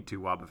don't need 2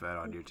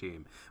 Wobbuffet on your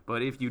team.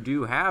 But if you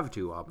do have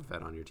 2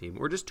 Wobbuffet on your team,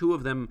 or just 2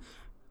 of them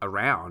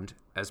around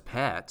as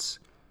pets,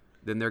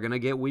 then they're going to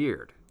get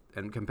weird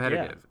and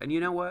competitive. Yeah. And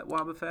you know what,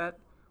 Wobbuffet?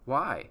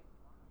 Why?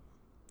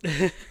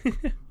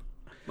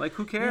 Like,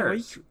 who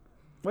cares? Yeah,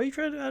 what are you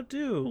trying to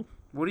outdo?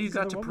 What do you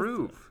got to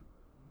prove?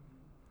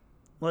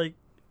 Like,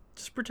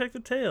 just protect the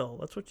tail.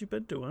 That's what you've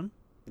been doing.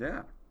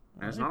 Yeah.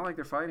 And it's not like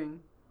they're fighting.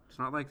 It's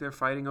not like they're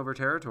fighting over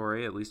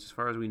territory, at least as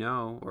far as we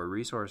know, or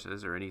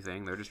resources or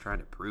anything. They're just trying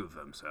to prove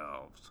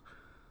themselves.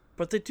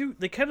 But they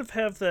kind of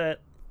have that,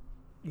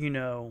 you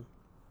know,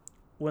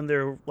 when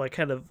they're, like,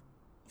 kind of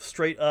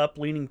straight up,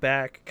 leaning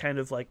back, kind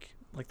of like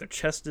their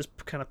chest is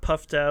kind of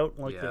puffed out,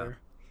 like they're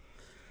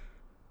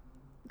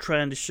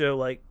trying to show,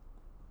 like,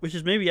 which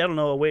is maybe, I don't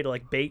know, a way to,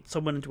 like, bait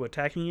someone into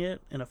attacking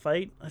it in a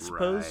fight, I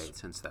suppose. Right,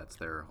 since that's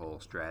their whole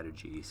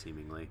strategy,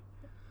 seemingly.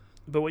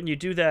 But when you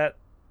do that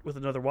with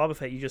another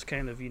Wobbuffet, you just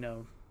kind of, you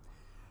know...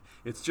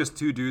 It's just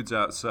 2 dudes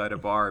outside a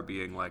bar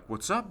being like,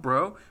 what's up,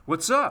 bro?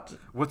 What's up?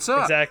 What's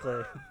up?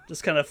 Exactly.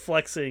 Just kind of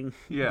flexing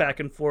back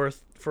and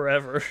forth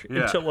forever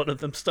until one of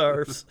them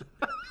starves.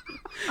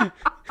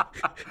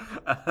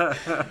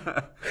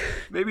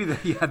 Maybe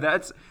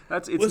that's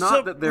it's What's not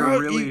up, that they're bro?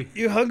 really...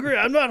 You hungry?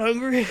 I'm not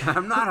hungry.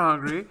 I'm not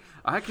hungry.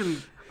 I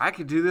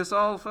can do this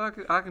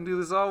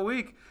all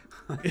week.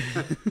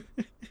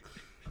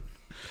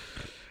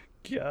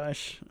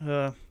 Gosh.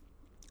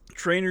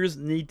 Trainers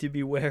need to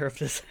beware of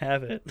this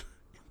habit.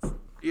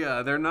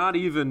 Yeah, they're not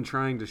even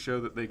trying to show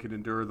that they can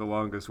endure the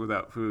longest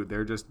without food.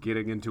 They're just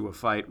getting into a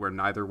fight where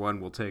neither one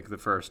will take the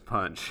first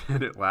punch,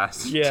 and it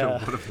lasts until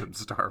one of them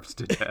starves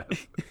to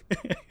death.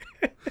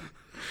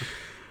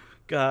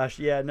 Gosh,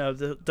 yeah, no,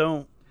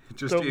 don't.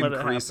 Just don't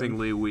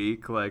increasingly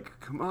weak. Like,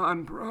 come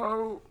on,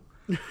 bro.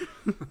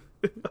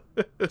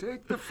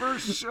 Take the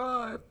first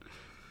shot.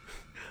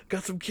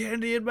 Got some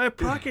candy in my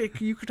pocket.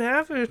 You could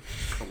have it.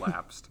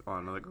 Collapsed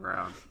onto the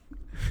ground.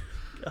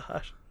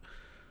 Gosh.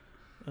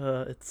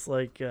 It's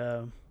like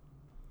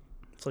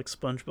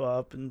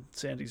SpongeBob and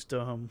Sandy's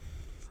Dome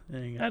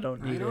saying, I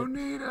don't need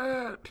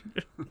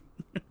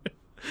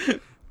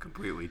it.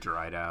 Completely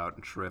dried out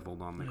and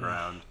shriveled on the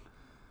ground.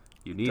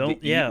 You need to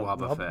eat,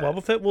 Wobbuffet.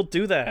 Wobbuffet will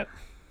do that.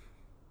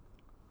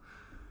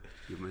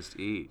 You must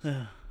eat.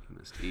 You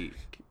must eat.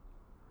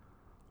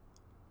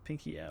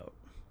 Pinky out.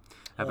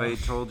 Have I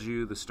told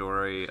you the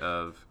story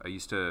of...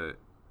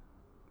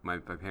 My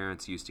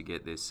parents used to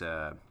get this...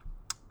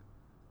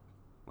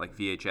 like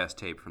VHS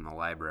tape from the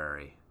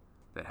library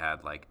that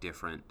had like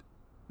different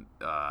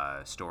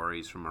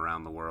stories from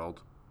around the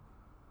world,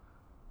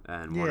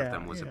 and one of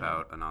them was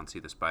about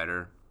Anansi the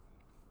spider.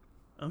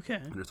 Okay.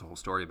 And there's a whole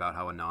story about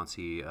how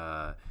Anansi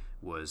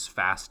was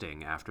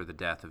fasting after the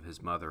death of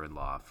his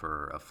mother-in-law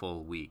for a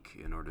full week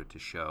in order to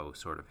show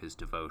sort of his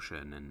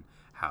devotion and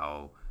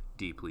how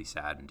deeply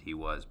saddened he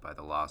was by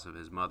the loss of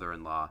his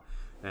mother-in-law.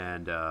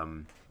 And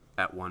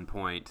at one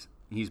point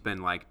he's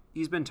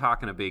been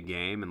talking a big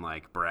game and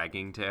like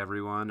bragging to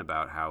everyone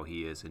about how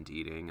he isn't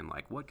eating and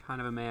like what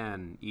kind of a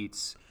man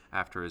eats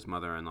after his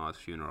mother-in-law's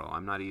funeral.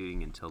 I'm not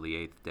eating until the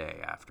 8th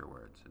day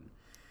afterwards. And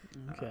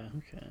okay.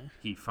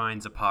 he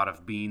finds a pot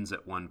of beans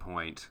at one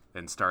point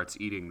and starts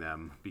eating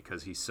them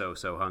because he's so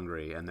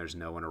hungry and there's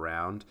no one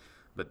around.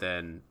 But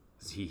then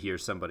he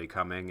hears somebody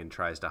coming and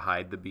tries to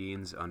hide the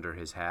beans under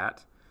his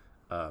hat.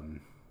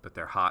 But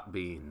they're hot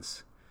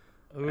beans.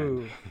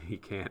 Ooh.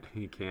 And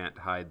he can't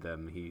hide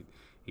them. He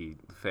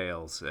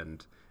fails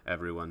and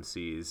everyone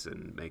sees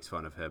and makes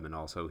fun of him, and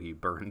also he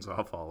burns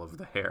off all of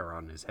the hair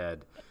on his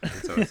head. And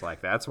so it's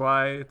like, that's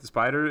why the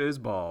spider is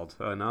bald.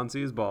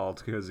 Anansi is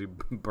bald because he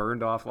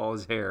burned off all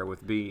his hair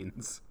with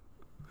beans.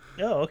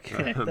 Oh,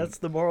 okay. That's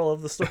the moral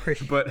of the story.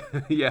 But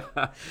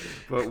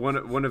but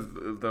one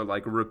of the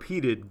like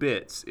repeated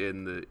bits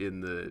in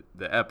the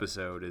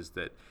episode is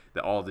that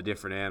all the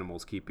different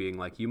animals keep being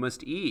like, you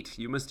must eat,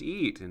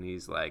 and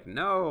he's like,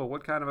 no,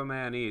 what kind of a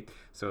man eat?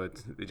 So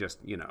it just,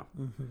 you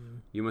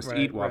must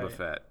eat, Wobbuffet.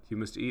 Right. You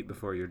must eat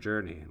before your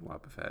journey. And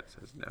Wobbuffet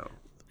says no.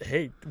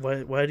 Hey,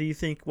 why do you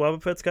think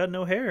Wobbuffet's got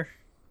no hair?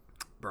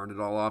 Burned it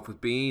all off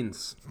with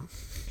beans.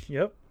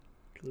 Yep.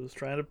 Because it was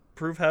trying to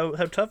prove how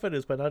tough it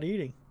is by not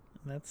eating.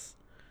 And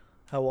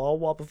How all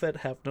Wobbuffet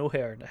have no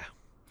hair now.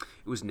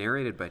 It was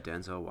narrated by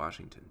Denzel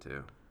Washington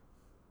too.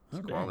 It's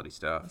Okay. quality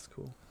stuff. That's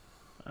cool.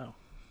 Wow.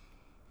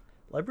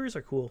 Libraries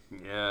are cool.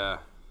 Yeah,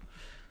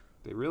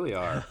 they really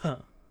are.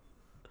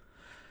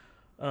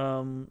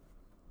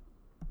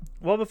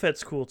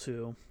 Wobbuffet's cool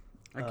too.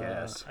 I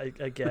guess. I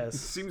guess.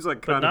 Seems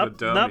like But kind of a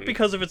dummy. not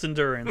because of its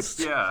endurance.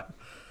 Yeah,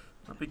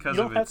 not because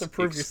You of don't have its to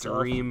prove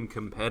yourself. extreme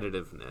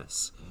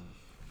competitiveness.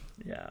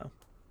 Yeah.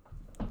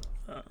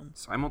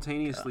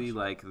 Simultaneously,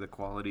 like the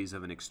qualities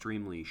of an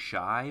extremely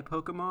shy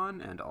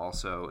Pokemon and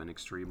also an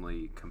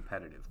extremely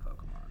competitive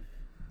Pokemon.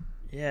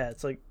 Yeah,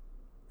 it's like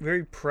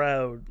very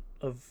proud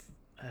of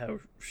how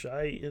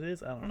shy it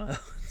is. I don't know.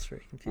 It's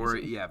very Or,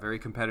 confusing. yeah, very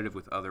competitive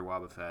with other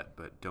Wobbuffet,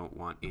 but don't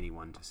want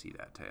anyone to see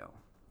that tail.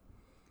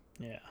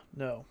 Yeah,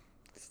 no.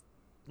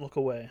 Look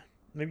away.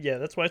 Maybe, yeah,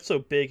 that's why it's so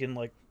big and,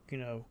 like,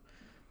 blow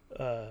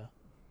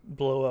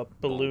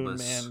up balloon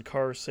Bulbous. man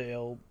car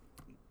sale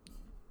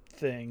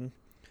thing.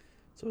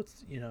 So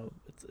it's,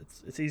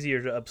 it's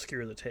easier to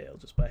obscure the tail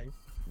just by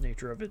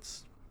nature of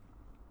its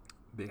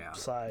Yeah,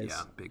 size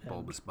yeah, big and-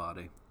 bulbous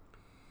body.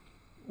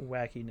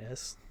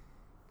 wackiness.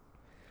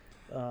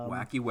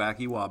 Wacky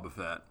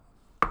Wobbuffet.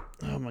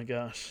 Oh my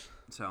gosh.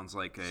 Sounds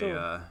like a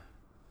So-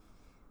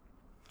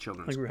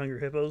 children's Hungry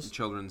Hippos?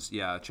 children's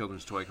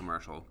toy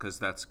commercial, because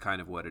that's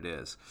kind of what it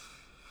is.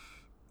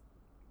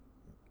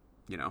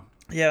 You know,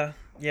 Yeah,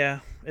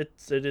 it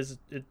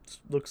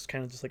looks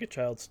kind of just like a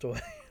child's toy.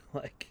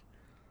 Like,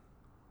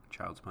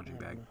 child's punching I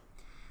don't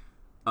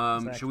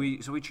bag. know. Should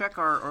we check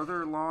our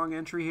other long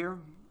entry here?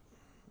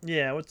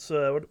 Yeah, what's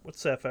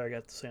Sapphire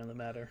got to say on the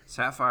matter?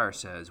 Sapphire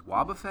says,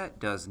 Wobbuffet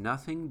does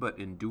nothing but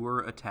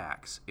endure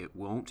attacks. It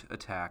won't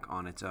attack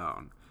on its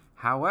own.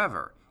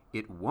 However,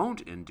 it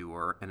won't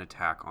endure an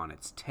attack on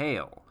its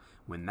tail.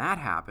 When that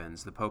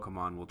happens, the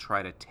Pokemon will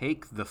try to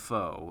take the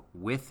foe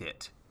with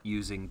it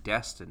using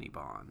Destiny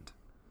Bond.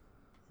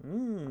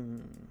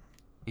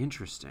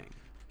 Interesting.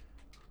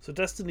 So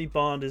Destiny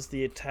Bond is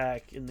the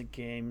attack in the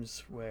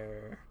games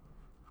where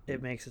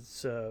it makes it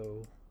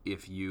so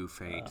If you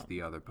faint,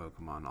 the other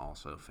Pokemon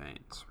also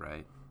faints,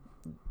 right?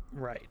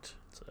 right.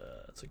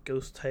 It's a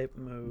ghost type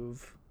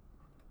move.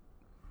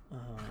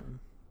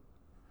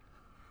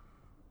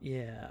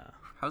 Yeah.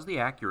 How's the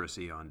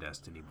accuracy on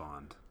Destiny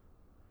Bond?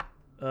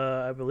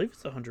 I believe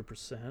it's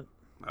 100%.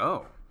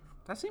 Oh,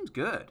 that seems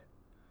good.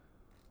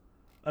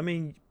 I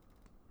mean,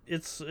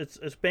 it's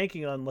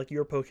banking on like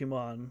your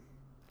Pokemon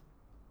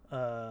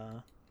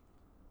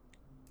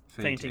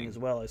fainting as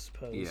well, I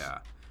suppose. Yeah,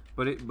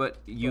 but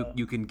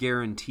you can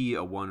guarantee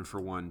a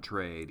 1-for-1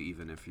 trade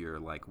even if you're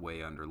like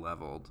way under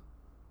leveled,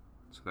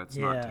 so that's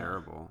not Yeah.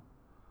 terrible.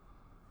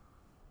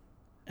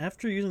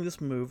 After using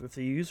this move, if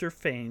the user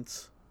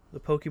faints, the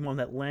Pokemon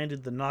that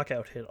landed the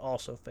knockout hit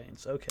also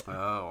faints. Okay. Oh,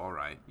 all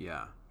right,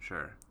 yeah,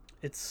 sure.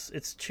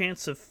 Its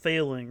chance of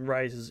failing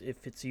rises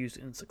if it's used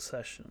in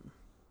succession.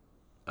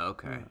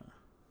 Okay.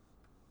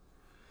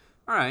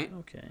 All right.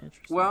 Okay,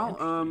 interesting. Well,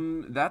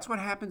 interesting. that's what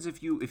happens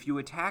if you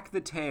attack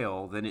the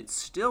tail. Then it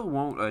still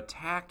won't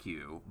attack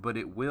you, but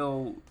it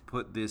will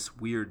put this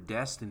weird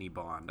destiny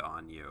bond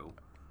on you,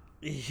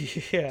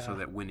 Yeah. so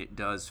that when it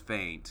does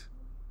faint,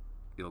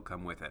 it'll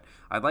come with it.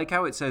 I like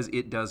how it says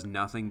it does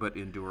nothing but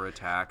endure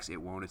attacks.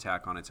 It won't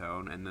attack on its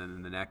own, and then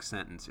in the next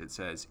sentence it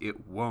says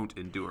it won't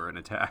endure an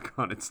attack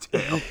on its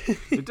tail.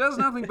 It does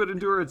nothing but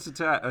endure its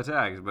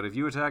attacks, but if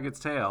you attack its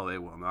tail, it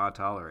will not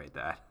tolerate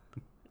that.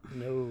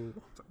 No.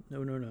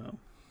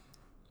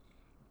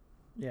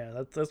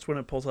 Yeah, that's when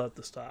it pulls out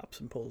the stops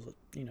and pulls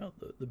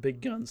the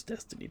big guns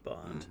Destiny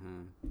Bond.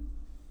 Mm-hmm. It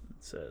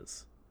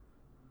says,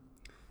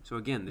 So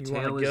again, the "You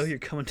tail want to go? is You're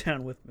coming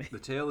down with me." the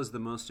tail is the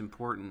most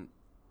important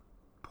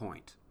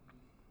point.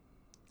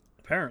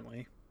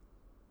 Apparently.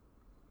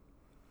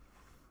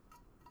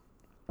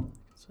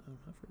 So,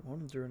 if it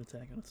won't endure an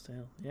attack on its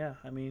tail. Yeah,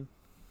 I mean,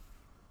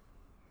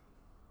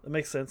 that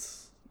makes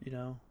sense.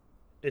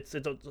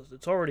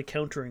 It's already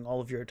countering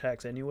all of your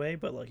attacks anyway.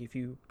 But like if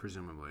you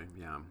Presumably,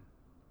 yeah.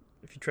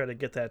 try to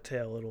get that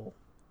tail,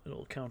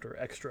 it'll counter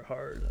extra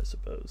hard, I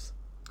suppose.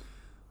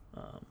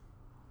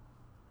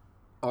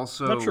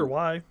 Also, Not sure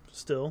why.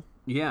 Still,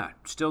 yeah,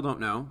 still don't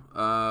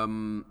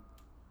know.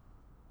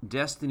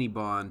 Destiny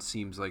Bond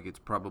seems like it's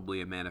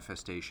probably a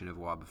manifestation of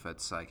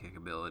Wobbuffet's psychic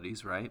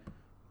abilities, right?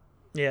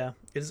 yeah,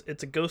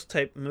 it's a ghost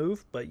type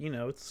move, but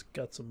it's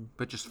got some.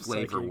 But just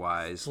Psychic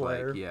flavor-wise,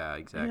 flair. like, yeah,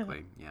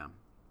 exactly, yeah.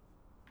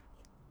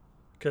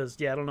 Because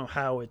I don't know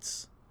how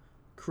it's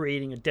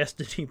creating a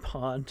Destiny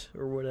Bond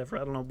or whatever.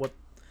 I don't know what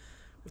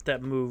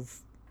that move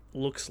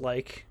looks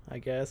like, I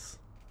guess.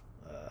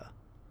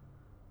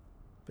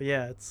 But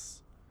yeah,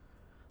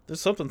 there's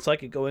something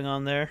psychic going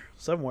on there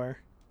somewhere.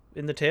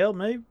 In the tail,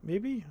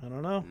 maybe? I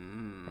don't know.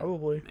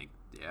 Probably.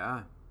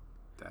 Yeah,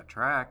 that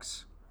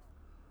tracks.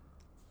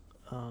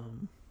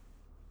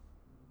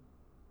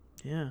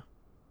 Yeah.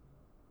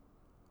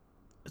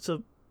 It's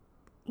a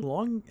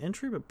long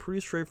entry, but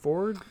pretty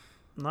straightforward.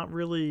 Not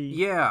really.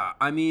 Yeah,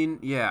 I mean,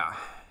 yeah.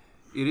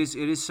 It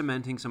is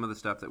cementing some of the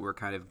stuff that we're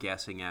kind of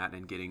guessing at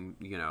and getting,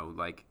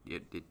 like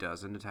it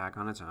doesn't attack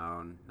on its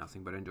own,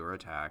 nothing but endure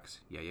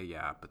attacks.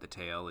 Yeah. But the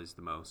tail is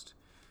the most,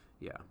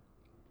 yeah.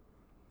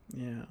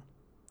 Yeah.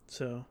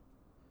 So,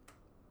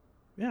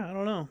 yeah, I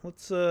don't know.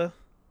 Let's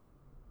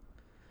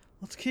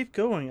keep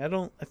going. I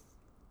don't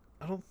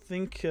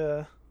think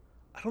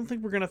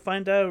we're gonna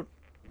find out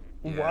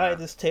why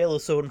this tail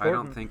is so important.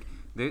 I don't think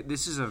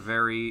this is a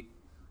very.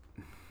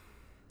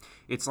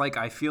 It's like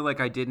I feel like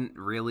I didn't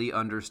really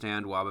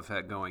understand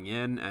Wobbuffet going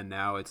in, and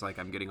now it's like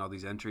I'm getting all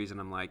these entries, and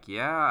I'm like,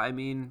 yeah, I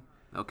mean,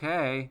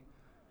 okay,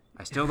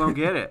 I still don't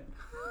get it.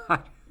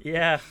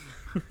 Yeah.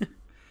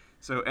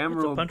 So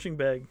Emerald, it's a punching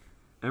bag.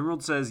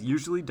 Emerald says,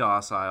 usually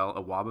docile,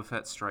 a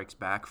Wobbuffet strikes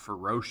back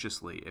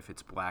ferociously if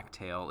its black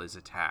tail is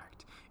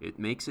attacked. It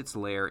makes its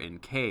lair in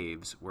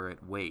caves where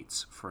it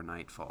waits for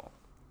nightfall.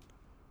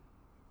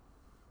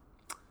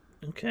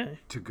 Okay.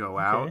 To go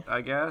out,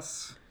 I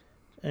guess.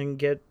 And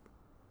get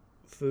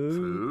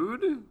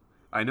food?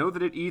 I know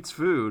that it eats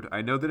food.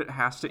 I know that it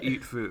has to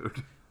eat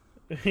food.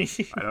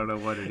 I don't know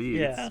what it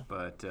eats,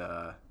 but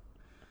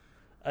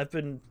I've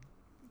been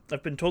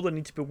told I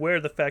need to beware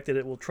the fact that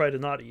it will try to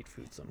not eat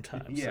food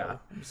sometimes. Yeah. So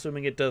I'm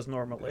assuming it does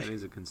normally. That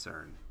is a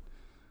concern.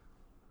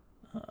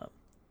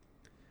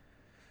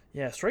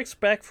 Yeah, strikes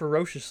back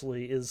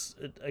ferociously is,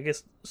 I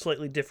guess,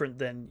 slightly different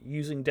than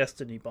using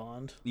Destiny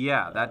Bond.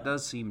 Yeah, that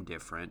does seem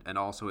different, and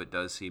also it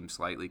does seem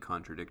slightly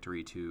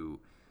contradictory to.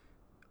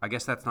 I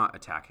guess that's not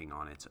attacking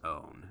on its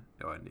own.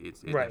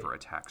 It never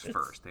attacks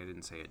first. They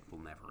didn't say it will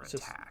never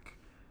attack.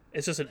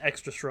 It's just an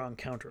extra strong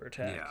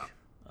counterattack. Yeah.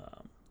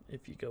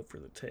 If you go for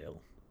the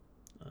tail.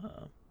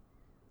 But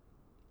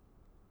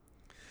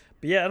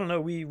yeah, I don't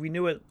know. We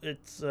knew it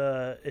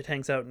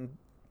hangs out in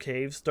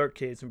caves, dark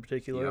caves in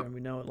particular, and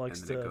we know it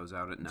likes to. And it goes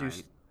out at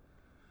night.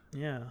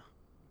 Yeah.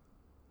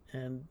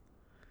 And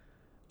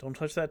don't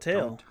touch that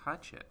tail. Don't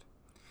touch it,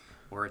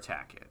 or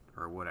attack it,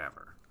 or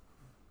whatever.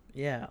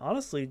 Yeah,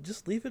 honestly,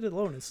 just leave it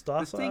alone. It's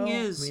docile. The thing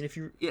is,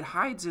 it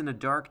hides in a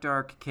dark,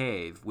 dark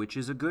cave, which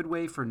is a good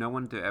way for no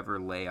one to ever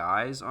lay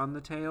eyes on the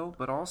tail,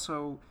 but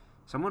also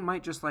someone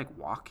might just, like,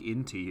 walk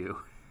into you,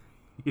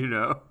 you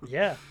know?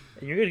 Yeah,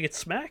 and you're going to get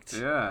smacked.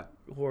 Yeah.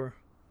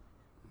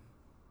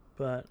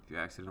 But if you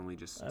accidentally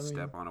just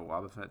step on a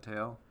Wobbuffet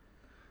tail.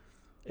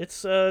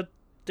 It's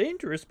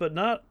dangerous, but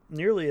not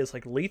nearly as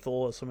like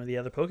lethal as some of the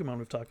other Pokemon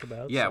we've talked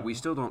about. Yeah, we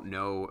still don't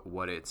know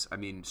what it's. I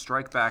mean,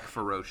 strike back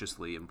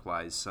ferociously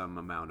implies some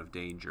amount of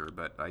danger,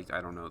 but I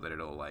don't know that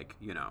it'll it's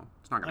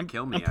not going to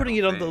kill me. I'm putting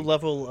it on the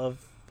level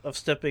of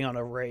stepping on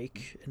a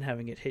rake and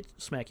having it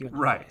smack you in the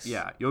face. Right.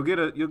 Yeah, you'll get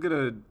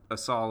a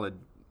solid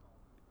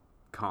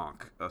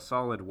conk, a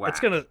solid whack. It's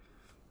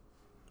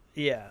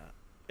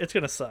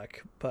gonna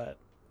suck, but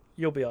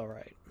you'll be all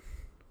right.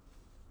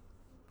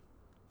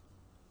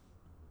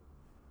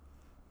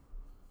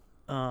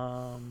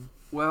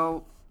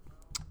 Well,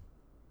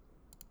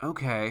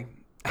 okay.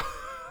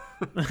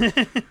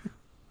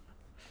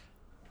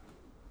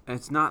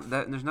 It's not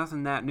that there's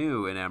nothing that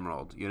new in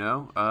Emerald,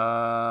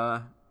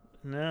 No.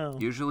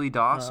 Usually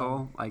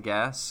docile, I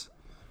guess.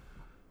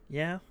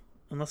 Yeah,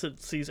 unless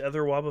it sees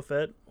other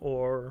Wobbuffet,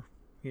 or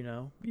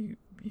you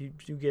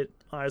get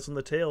eyes on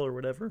the tail or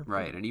whatever.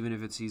 Right, and even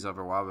if it sees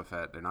other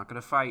Wobbuffet, they're not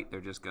going to fight.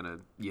 They're just going to,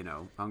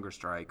 hunger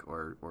strike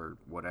or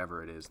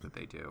whatever it is that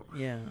they do.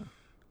 Yeah.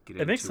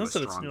 It makes sense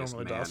that it's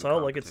normally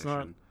docile. Like, it's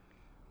not.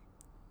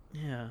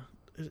 Yeah.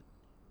 It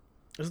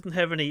doesn't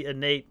have any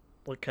innate,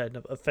 kind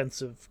of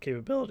offensive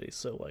capabilities.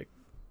 So,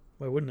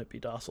 why wouldn't it be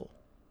docile?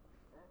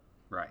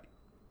 Right.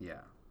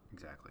 Yeah,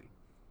 exactly.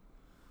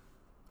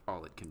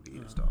 All it can be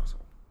is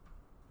docile.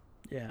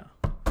 Yeah.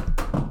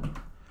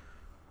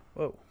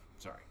 Whoa.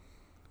 Sorry.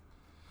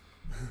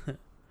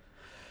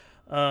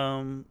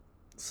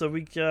 So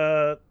we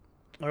got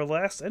our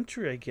last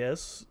entry, I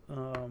guess,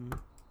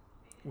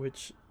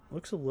 which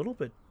looks a little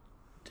bit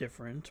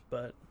different,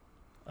 but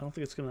I don't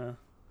think it's gonna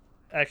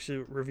actually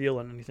reveal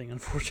on anything,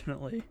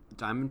 unfortunately.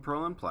 Diamond,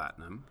 Pearl, and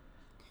Platinum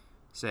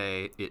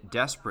say it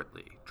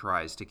desperately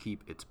tries to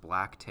keep its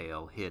black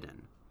tail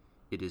hidden.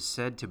 It is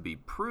said to be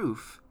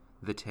proof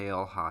the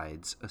tail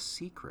hides a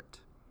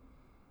secret.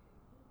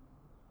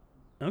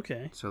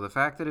 Okay. So the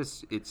fact that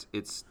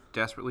it's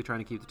desperately trying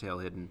to keep the tail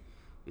hidden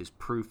is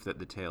proof that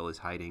the tail is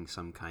hiding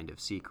some kind of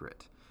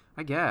secret,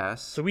 I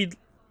guess. So we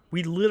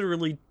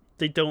literally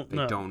they don't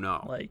know. They don't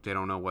know. They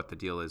don't know what the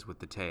deal is with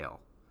the tail.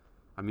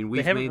 I mean,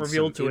 we've haven't made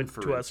revealed some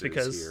to us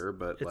because here,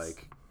 but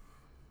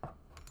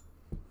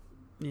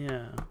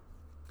yeah.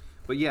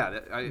 But yeah,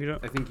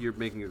 I think you're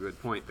making a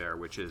good point there,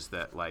 which is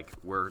that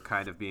we're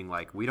kind of being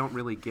we don't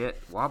really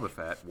get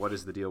Wobbuffet. What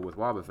is the deal with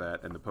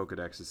Wobbuffet? And the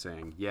Pokedex is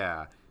saying,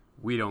 yeah,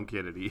 we don't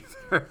get it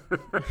either.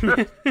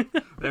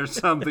 There's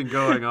something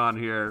going on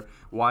here.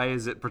 Why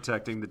is it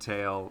protecting the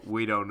tail?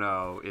 We don't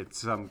know. It's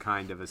some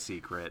kind of a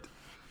secret.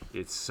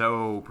 It's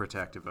so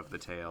protective of the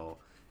tail.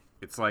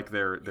 It's like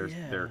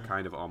they're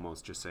kind of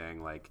almost just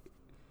saying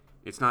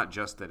it's not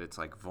just that it's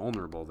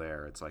vulnerable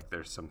there. It's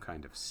there's some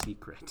kind of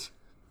secret.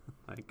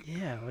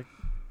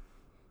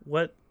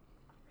 What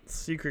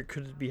secret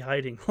could it be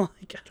hiding?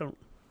 Like, I don't.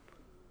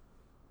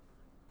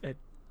 I,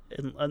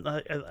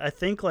 I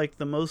think like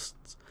the most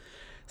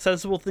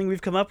sensible thing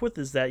we've come up with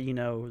is that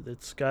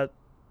it's got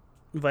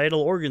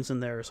vital organs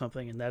in there or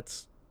something, and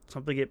that's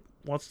something it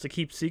wants to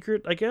keep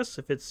secret. I guess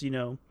if it's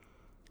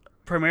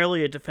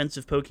primarily a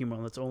defensive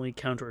Pokemon that's only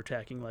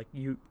counterattacking, like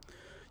you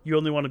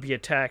only want to be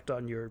attacked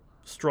on your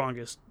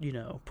strongest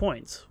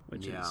points,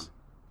 which is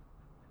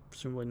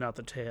presumably not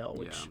the tail,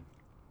 which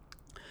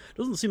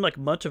doesn't seem like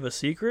much of a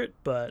secret,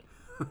 but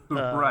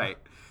right.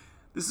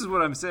 This is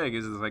what I'm saying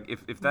is like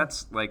if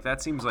that's like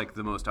that seems like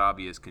the most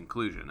obvious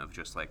conclusion of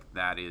just like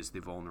that is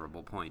the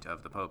vulnerable point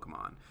of the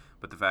Pokemon.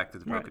 But the fact that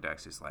the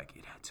Pokedex is like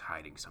it's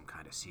hiding some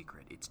kind of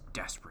secret. It's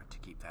desperate to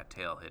keep that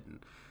tail hidden.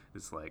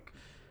 It's like,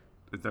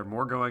 is there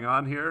more going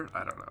on here?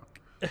 I don't know.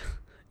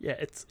 Yeah,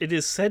 it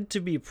is said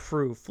to be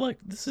proof. Like,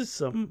 this is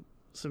some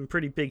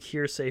pretty big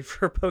hearsay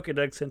for a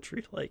Pokedex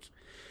entry. Like,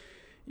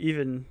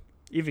 even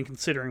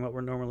considering what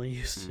we're normally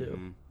used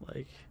to.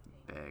 Like,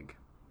 big.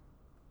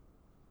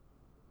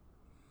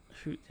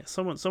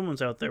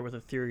 Someone's out there with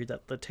a theory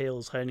that the tail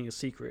is hiding a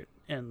secret,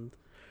 and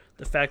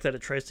the fact that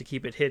it tries to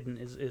keep it hidden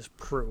is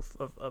proof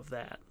of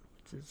that.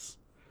 Which is,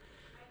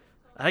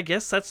 I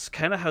guess that's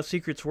kind of how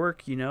secrets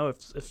work,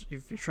 If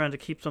you're trying to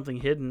keep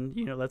something hidden,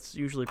 that's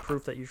usually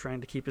proof that you're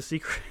trying to keep a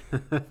secret.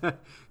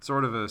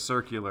 Sort of a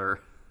circular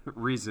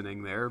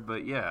reasoning there,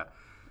 but yeah.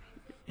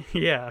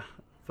 Yeah,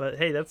 but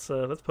hey, that's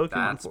Pokemon.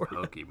 That's for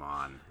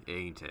Pokemon,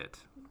 ain't it?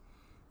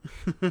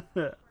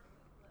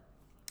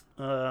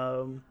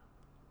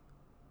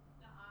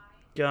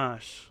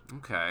 Gosh.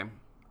 Okay.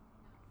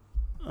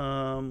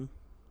 I'm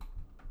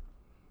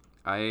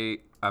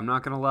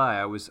not gonna lie.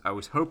 I was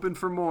hoping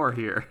for more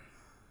here.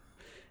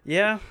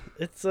 Yeah,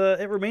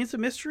 it remains a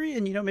mystery,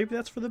 and maybe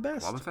that's for the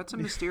best. Wobbuffet's a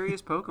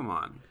mysterious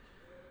Pokemon.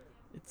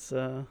 It's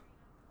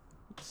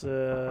what's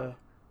the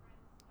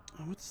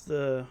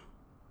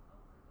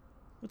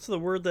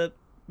word that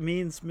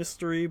means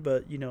mystery,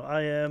 but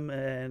I am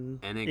an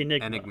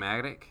enigma.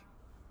 Enigmatic.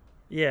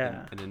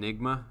 Yeah, an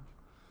enigma.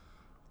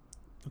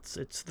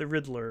 It's the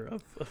Riddler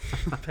of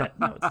Pet.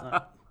 No, it's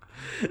not.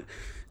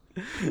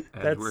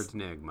 Edward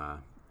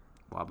Enigma.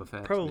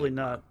 Wobbuffet. Probably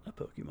Enigma. not a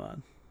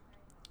Pokemon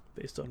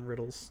based on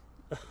riddles.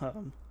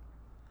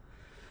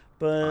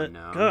 But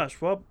Unknown. gosh,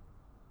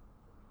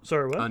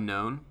 sorry, what?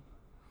 Unknown.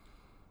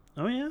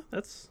 Oh yeah,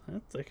 that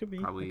could be.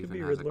 Probably that could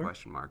even be has Riddler. a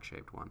question mark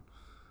shaped one.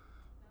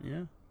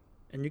 Yeah,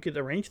 and you could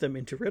arrange them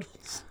into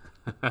riddles.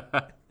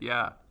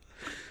 Yeah.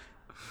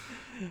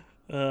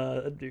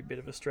 That'd be a bit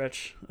of a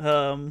stretch.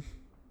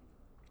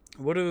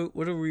 What do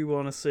we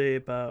want to say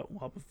about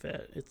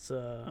Wobbuffet? It's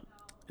a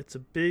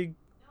big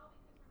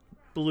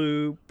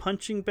blue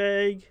punching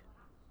bag.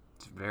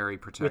 It's very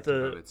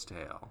protective of its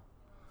tail.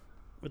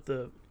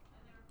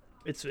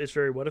 It's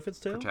very what if its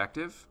tail?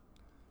 Protective?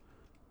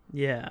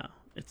 Yeah,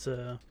 it's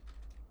a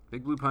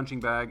big blue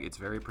punching bag. It's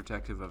very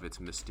protective of its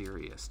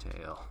mysterious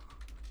tail.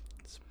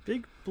 It's a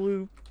big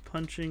blue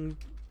punching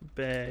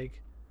bag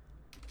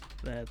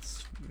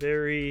that's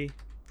very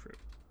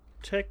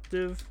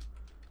protective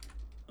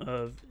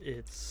of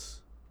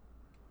its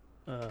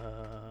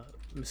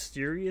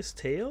mysterious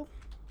tail.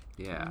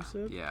 Yeah,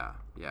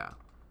 yeah.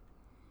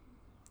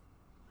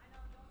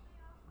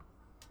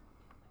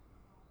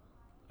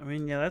 I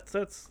mean, yeah,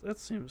 that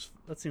seems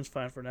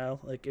fine for now.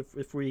 Like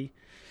if we,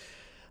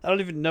 I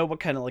don't even know what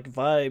kind of like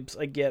vibes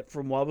I get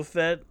from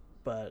Wobbuffet,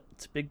 but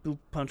it's a big blue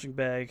punching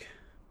bag,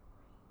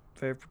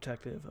 very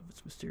protective of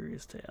its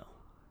mysterious tail,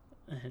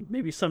 and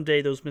maybe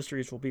someday those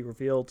mysteries will be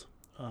revealed.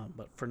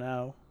 But for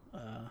now,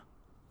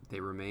 they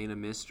remain a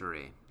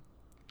mystery.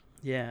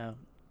 Yeah,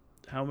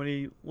 how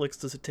many licks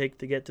does it take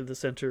to get to the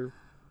center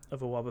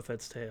of a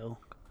Wobbuffet's tail?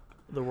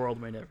 The world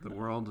may never know. The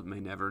world may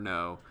never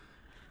know.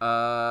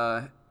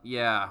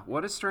 Yeah,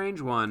 what a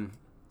strange one.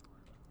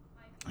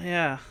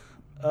 Yeah.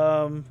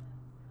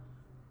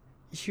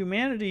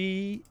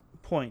 Humanity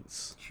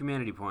points.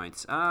 Humanity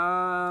points.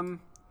 I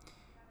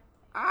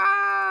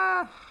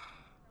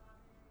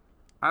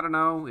don't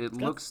know. It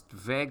looks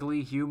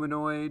vaguely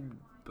humanoid,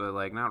 but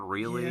like not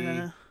really.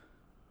 Yeah.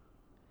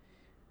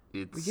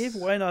 We gave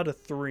Why Not a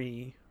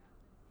 3.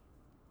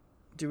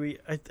 Do we?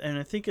 And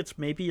I think it's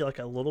maybe like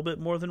a little bit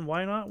more than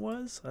Why Not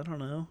was. I don't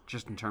know.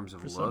 Just in terms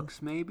of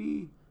looks,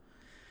 maybe.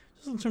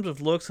 Just in terms of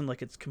looks and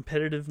like its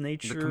competitive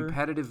nature. The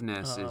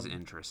competitiveness is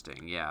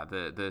interesting. Yeah,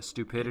 the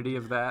stupidity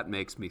of that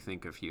makes me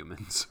think of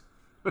humans.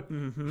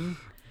 Mm-hmm.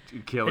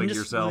 Killing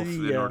yourself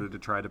in order to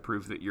try to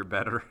prove that you're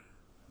better.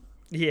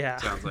 Yeah.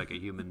 Sounds like a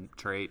human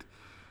trait.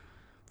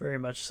 Very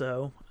much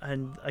so.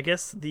 And I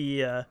guess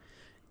the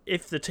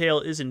if the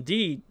tail is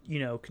indeed,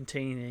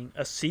 containing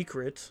a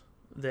secret,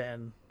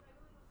 then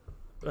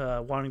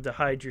wanting to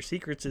hide your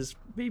secrets is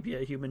maybe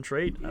a human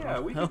trait. Yeah,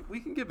 we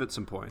can give it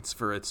some points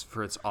for its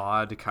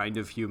odd kind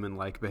of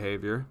human-like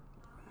behavior.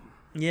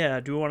 Yeah,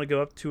 do we want to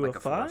go up to like a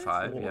 5? 4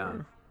 or 5, yeah.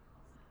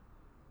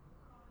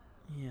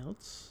 Yeah,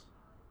 let's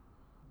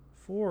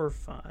 4 or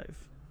 5.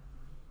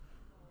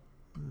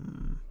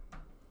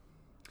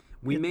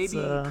 We It's,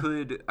 maybe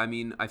could. I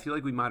mean, I feel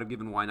like we might have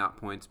given Why Not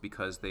points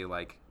because they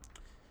like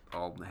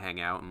all hang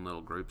out in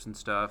little groups and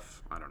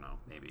stuff. I don't know.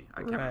 Maybe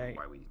I can't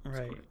remember why we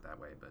scored it that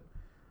way, but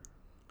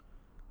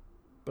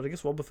I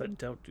guess Boba Fett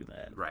don't do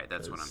that. Right.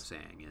 That's what I'm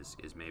saying.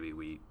 Is maybe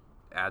we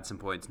add some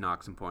points,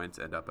 knock some points,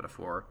 end up at a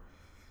 4.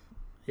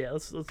 Yeah,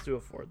 let's do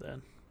a 4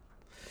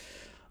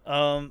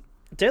 then.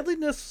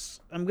 Deadliness,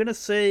 I'm gonna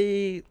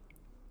say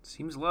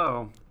seems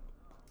low.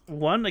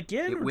 1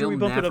 again. It or will do we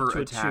bump never it up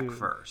to attack a 2?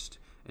 first,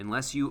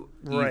 unless you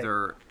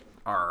either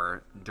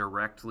are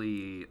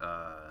directly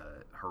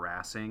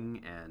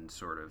harassing and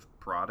sort of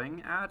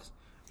prodding at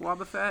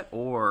Boba Fett,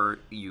 or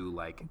you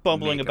like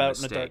bumbling make about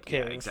a mistake. in a dark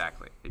cave. Yeah,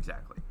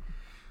 exactly.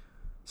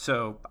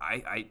 So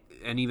I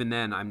and even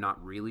then I'm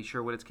not really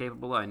sure what it's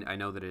capable of. I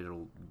know that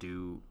it'll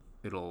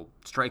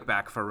strike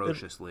back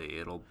ferociously.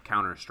 It'll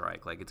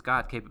counter-strike. Like, it's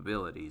got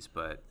capabilities,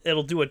 but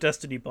It'll do a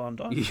Destiny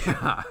bond on you.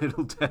 yeah,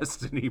 it'll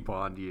Destiny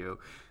bond you,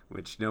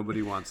 which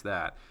nobody wants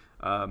that.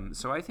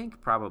 So I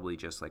think probably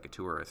just like a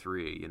 2 or a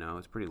 3. You know,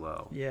 it's pretty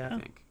low. Yeah, I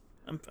think.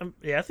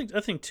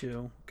 I think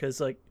 2, because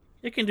like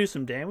it can do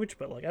some damage,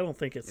 but like I don't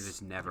think It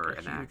is never like,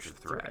 an active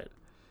threat.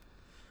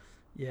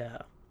 Yeah.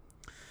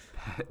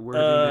 Pet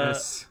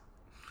worthiness.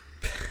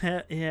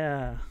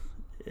 Yeah,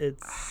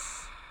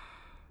 it's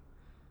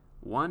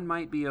 1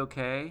 might be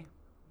okay.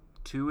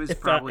 2 is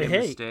probably a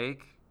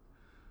mistake.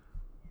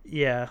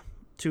 Yeah,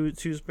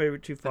 two's maybe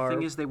too far. The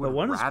thing is, they would but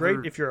 1 rather... is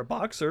great if you're a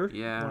boxer.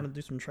 Yeah. Want to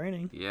do some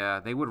training. Yeah,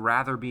 they would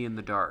rather be in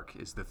the dark.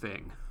 Is the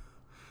thing.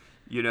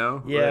 You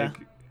know. Yeah. Like...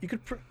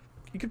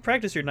 You could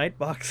practice your night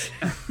boxing.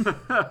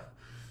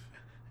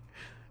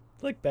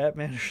 Like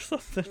Batman or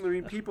something. I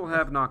mean, people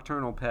have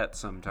nocturnal pets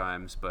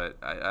sometimes, but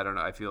I don't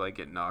know. I feel like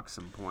it knocks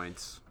some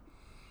points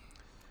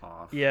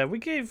off. Yeah, we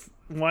gave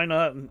Why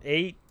Not an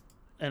 8,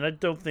 and I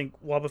don't think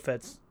Boba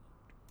Fett's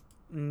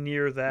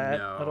near that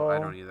at all. I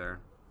don't either.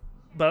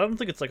 But I don't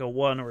think it's like a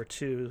 1 or a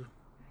 2.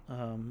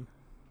 And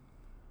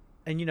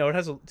you know,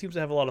 it seems to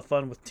have a lot of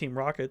fun with Team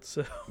Rocket,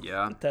 so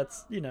yeah,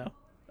 that's, you know,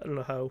 I don't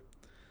know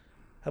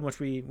how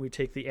much we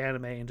take the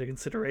anime into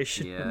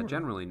consideration. Yeah,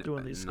 generally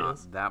doing these not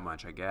skills. that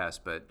much, I guess,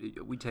 but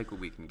we take what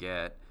we can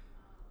get.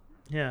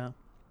 Yeah,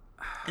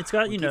 it's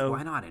got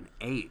Why not an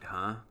 8,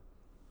 huh?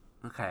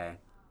 Okay.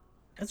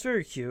 That's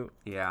very cute.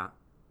 Yeah.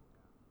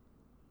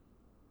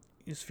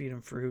 You just feed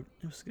him fruit.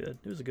 It was good.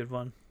 It was a good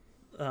one.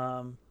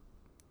 I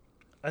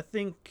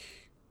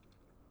think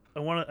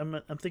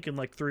I'm thinking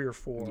like 3 or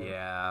 4.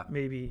 Yeah.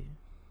 Maybe.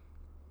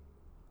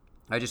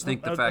 I just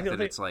think the fact that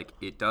it's like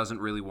it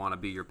doesn't really want to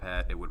be your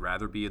pet. It would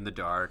rather be in the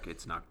dark.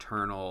 It's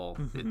nocturnal.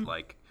 Mm-hmm.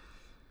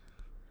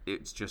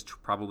 It's just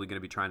probably going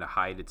to be trying to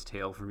hide its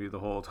tail from you the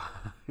whole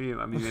time.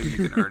 I mean, maybe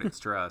you can earn its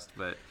trust,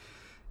 but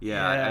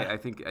yeah. I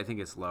think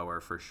it's lower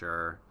for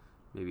sure.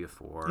 Maybe a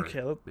 4.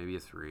 Okay, maybe a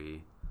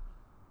 3.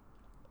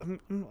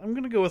 I'm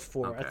gonna go with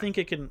 4. Okay. I think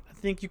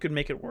you can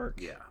make it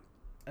work. Yeah.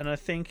 And I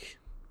think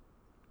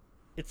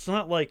it's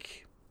not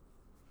like,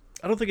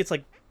 I don't think it's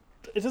like,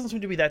 it doesn't seem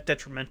to be that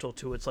detrimental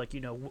to its like,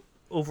 you know,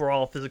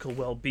 overall physical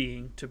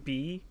well-being to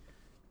be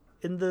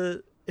in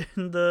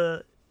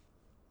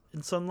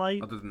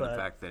sunlight. Other than the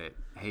fact that it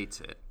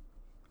hates it.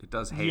 It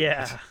does hate it.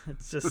 Yeah,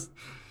 it's just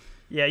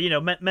yeah, you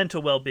know,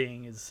 mental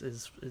well-being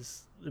is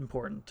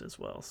important as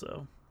well,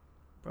 so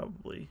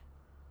probably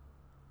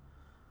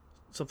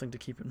something to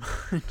keep in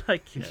mind, I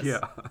guess.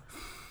 Yeah.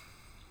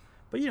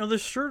 But you know,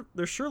 there's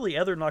surely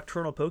other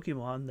nocturnal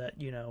Pokemon that,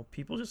 you know,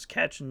 people just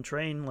catch and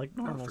train like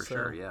normal. Oh, for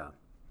sure, yeah.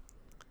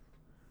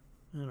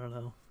 I don't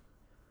know.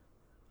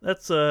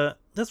 That's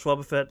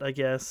Boba Fett, I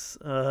guess.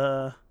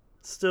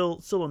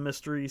 Still a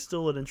mystery,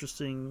 still an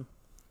interesting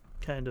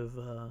kind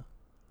of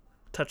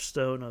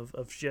touchstone of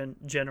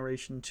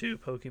Generation 2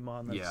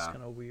 Pokemon. That's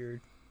kind of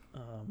weird.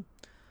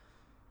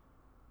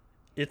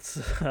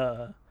 It's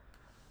I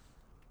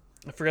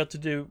forgot to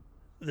do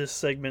this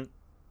segment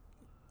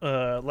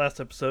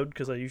last episode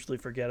because I usually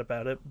forget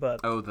about it,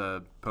 but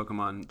the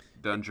Pokemon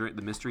dungeon,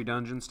 the mystery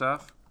dungeon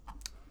stuff.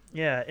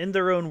 Yeah, in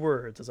their own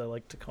words, as I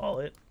like to call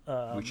it.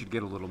 We should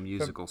get a little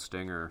musical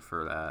stinger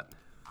for that.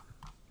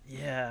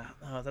 Yeah,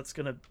 that's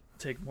gonna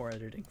take more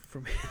editing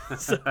for me.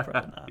 So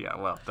probably not. Yeah,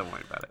 well, don't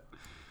worry about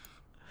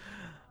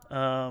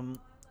it.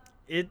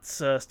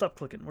 It's stop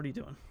clicking. What are you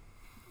doing?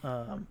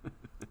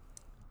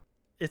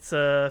 It's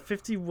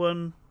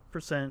 51%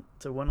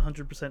 to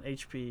 100%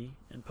 HP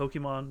in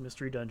Pokemon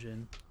Mystery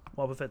Dungeon.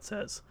 Boba Fett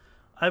says,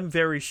 "I'm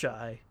very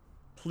shy.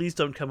 Please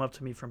don't come up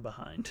to me from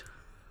behind."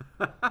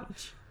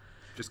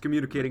 Just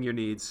communicating your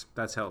needs.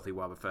 That's healthy,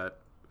 Boba Fett.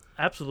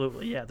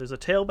 Absolutely, yeah. There's a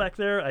tail back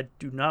there. I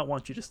do not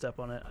want you to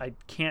step on it. I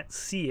can't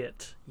see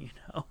it, you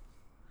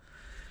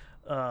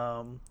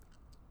know.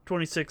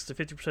 26 to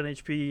 50%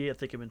 HP. I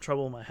think I'm in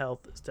trouble. My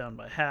health is down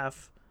by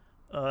half.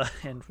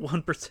 And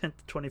 1% to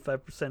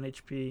 25%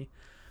 HP.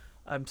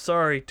 I'm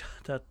sorry, ...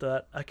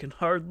 I can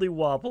hardly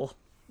wobble.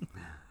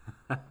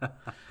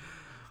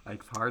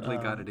 I've hardly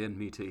got it in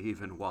me to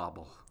even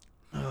wobble.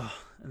 And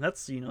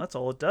that's, you know, that's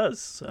all it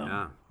does. So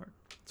yeah.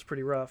 It's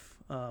pretty rough.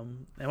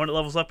 And when it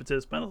levels up,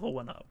 its mental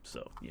went up.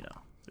 So, you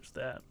know, there's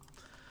that.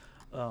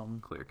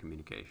 Clear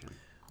communication.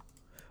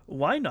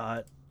 Why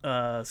Not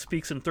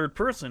speaks in third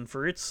person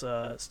for its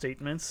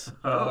statements.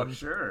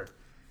 Sure.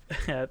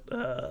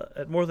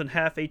 At more than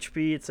half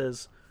HP, it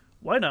says,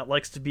 "Why Not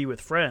likes to be with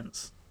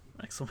friends!"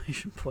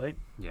 Exclamation point.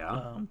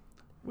 Yeah.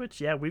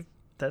 Which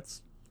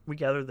we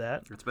gathered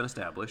that. It's been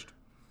established.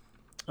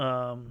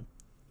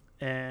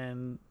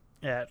 And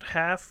at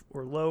half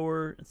or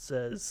lower, it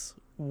says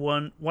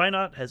Why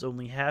Not has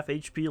only half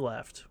HP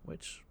left,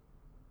 which,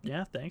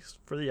 thanks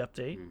for the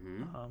update.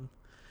 Mm-hmm.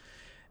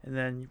 And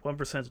then 1%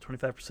 to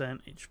 25%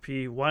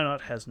 HP. Why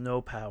Not has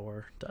no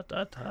power. ...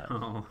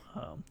 Oh.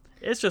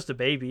 It's just a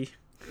baby.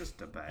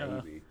 Just a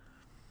baby.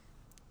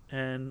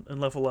 And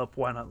level up.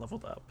 Why Not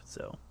leveled up?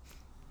 So.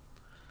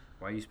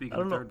 Why are you speaking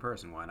in third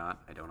person? Why not?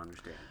 I don't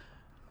understand.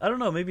 I don't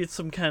know. Maybe it's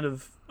some kind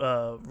of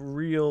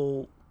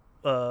real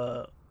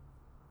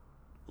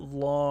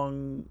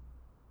long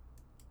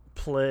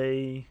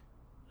play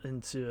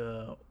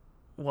into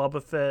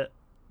Wobbuffet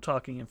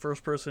talking in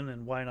first person,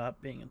 and Why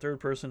Not being in third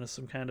person is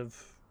some kind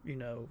of,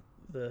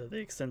 the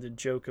extended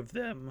joke of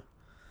them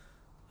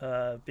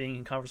being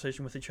in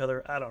conversation with each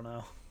other. I don't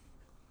know.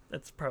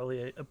 That's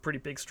probably a pretty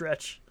big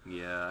stretch.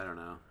 Yeah, I don't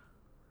know.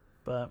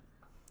 But,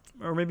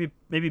 or maybe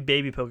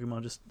baby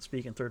Pokemon just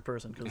speak in third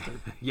person because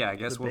yeah, I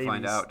guess we'll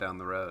find out down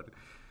the road.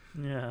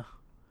 Yeah.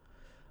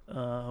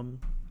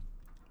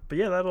 But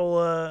yeah,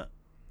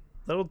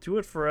 that'll do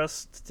it for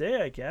us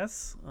today, I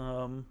guess.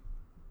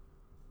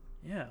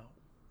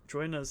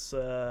 Join us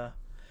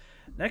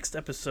next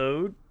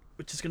episode,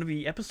 which is going to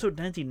be episode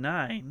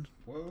 99.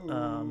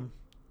 Whoa.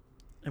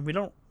 And we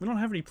don't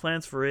have any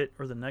plans for it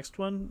or the next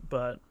one,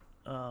 but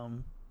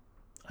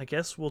I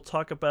guess we'll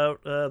talk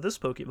about this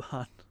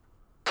Pokemon.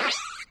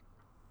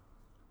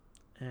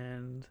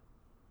 And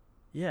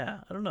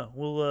I don't know.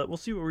 We'll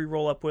see what we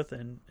roll up with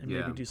and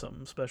maybe do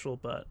something special,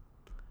 but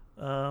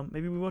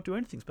maybe we won't do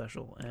anything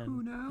special, and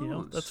who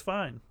knows? That's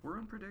fine. We're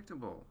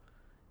unpredictable.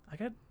 I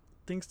got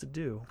things to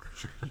do.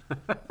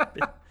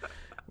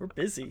 We're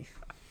busy.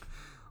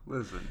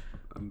 Listen,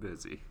 I'm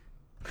busy.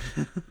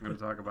 I'm going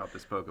to talk about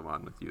this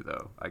Pokemon with you,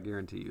 though. I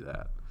guarantee you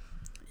that.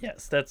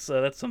 Yes, that's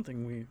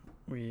something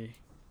we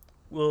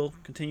will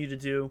continue to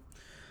do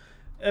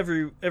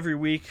every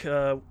week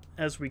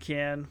as we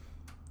can.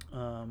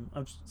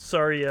 I'm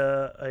sorry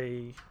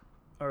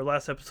our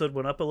last episode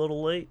went up a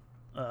little late,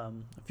 a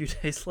few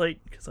days late,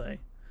 because I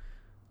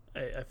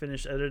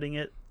finished editing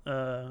it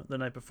the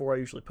night before I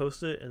usually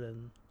post it, and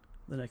then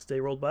the next day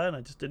rolled by and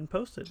I just didn't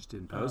post it.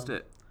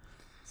 it.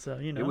 So,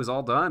 It was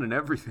all done and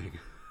everything.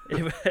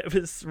 it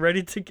was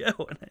ready to go,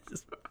 and I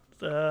just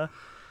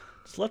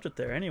left it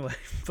there anyway.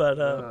 But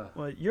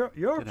well, you're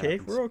okay.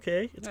 Happens. We're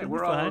okay. It's gonna be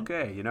we're fine. all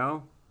okay.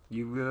 You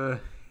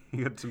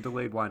got some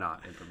delayed Why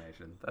Not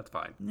information. That's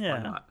fine. Yeah,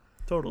 Why not?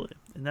 Totally.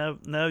 And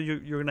now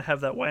you're gonna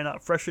have that Why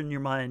Not fresh in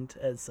your mind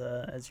as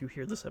you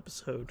hear this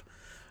episode,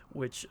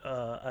 which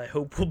I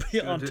hope will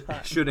be on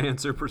time. Should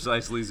answer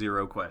precisely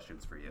 0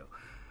 questions for you.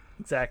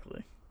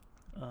 Exactly.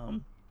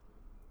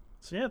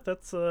 So yeah,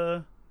 that's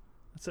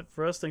it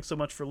for us. Thanks so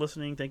much for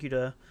listening. Thank you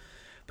to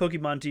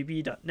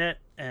PokemonDB.net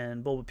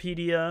and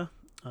Bulbapedia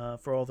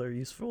for all their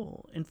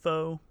useful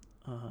info.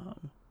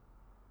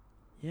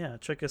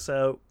 Check us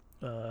out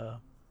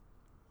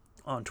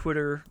on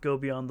Twitter, Go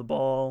Beyond the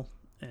Ball,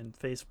 and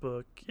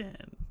Facebook,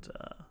 and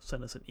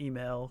send us an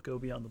email,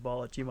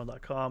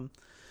 gobeyondtheball@gmail.com,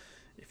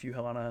 if you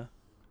want to,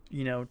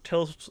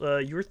 tell us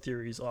your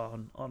theories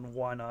on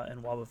Why Not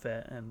and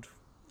Wobbuffet and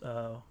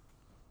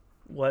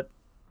what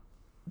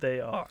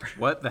they are.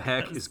 What the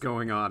heck is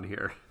going on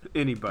here?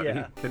 Anybody?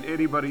 Yeah. Can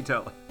anybody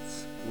tell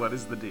us what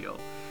is the deal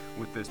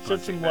with this?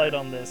 Shed some light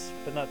on this,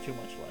 but not too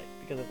much light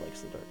because it likes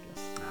the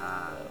darkness.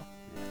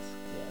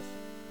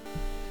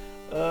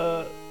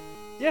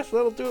 Yes. So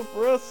that'll do it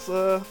for us.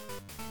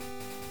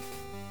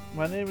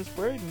 My name is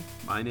Braden.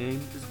 My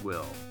name is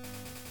Will.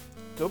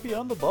 Go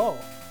Beyond the Ball.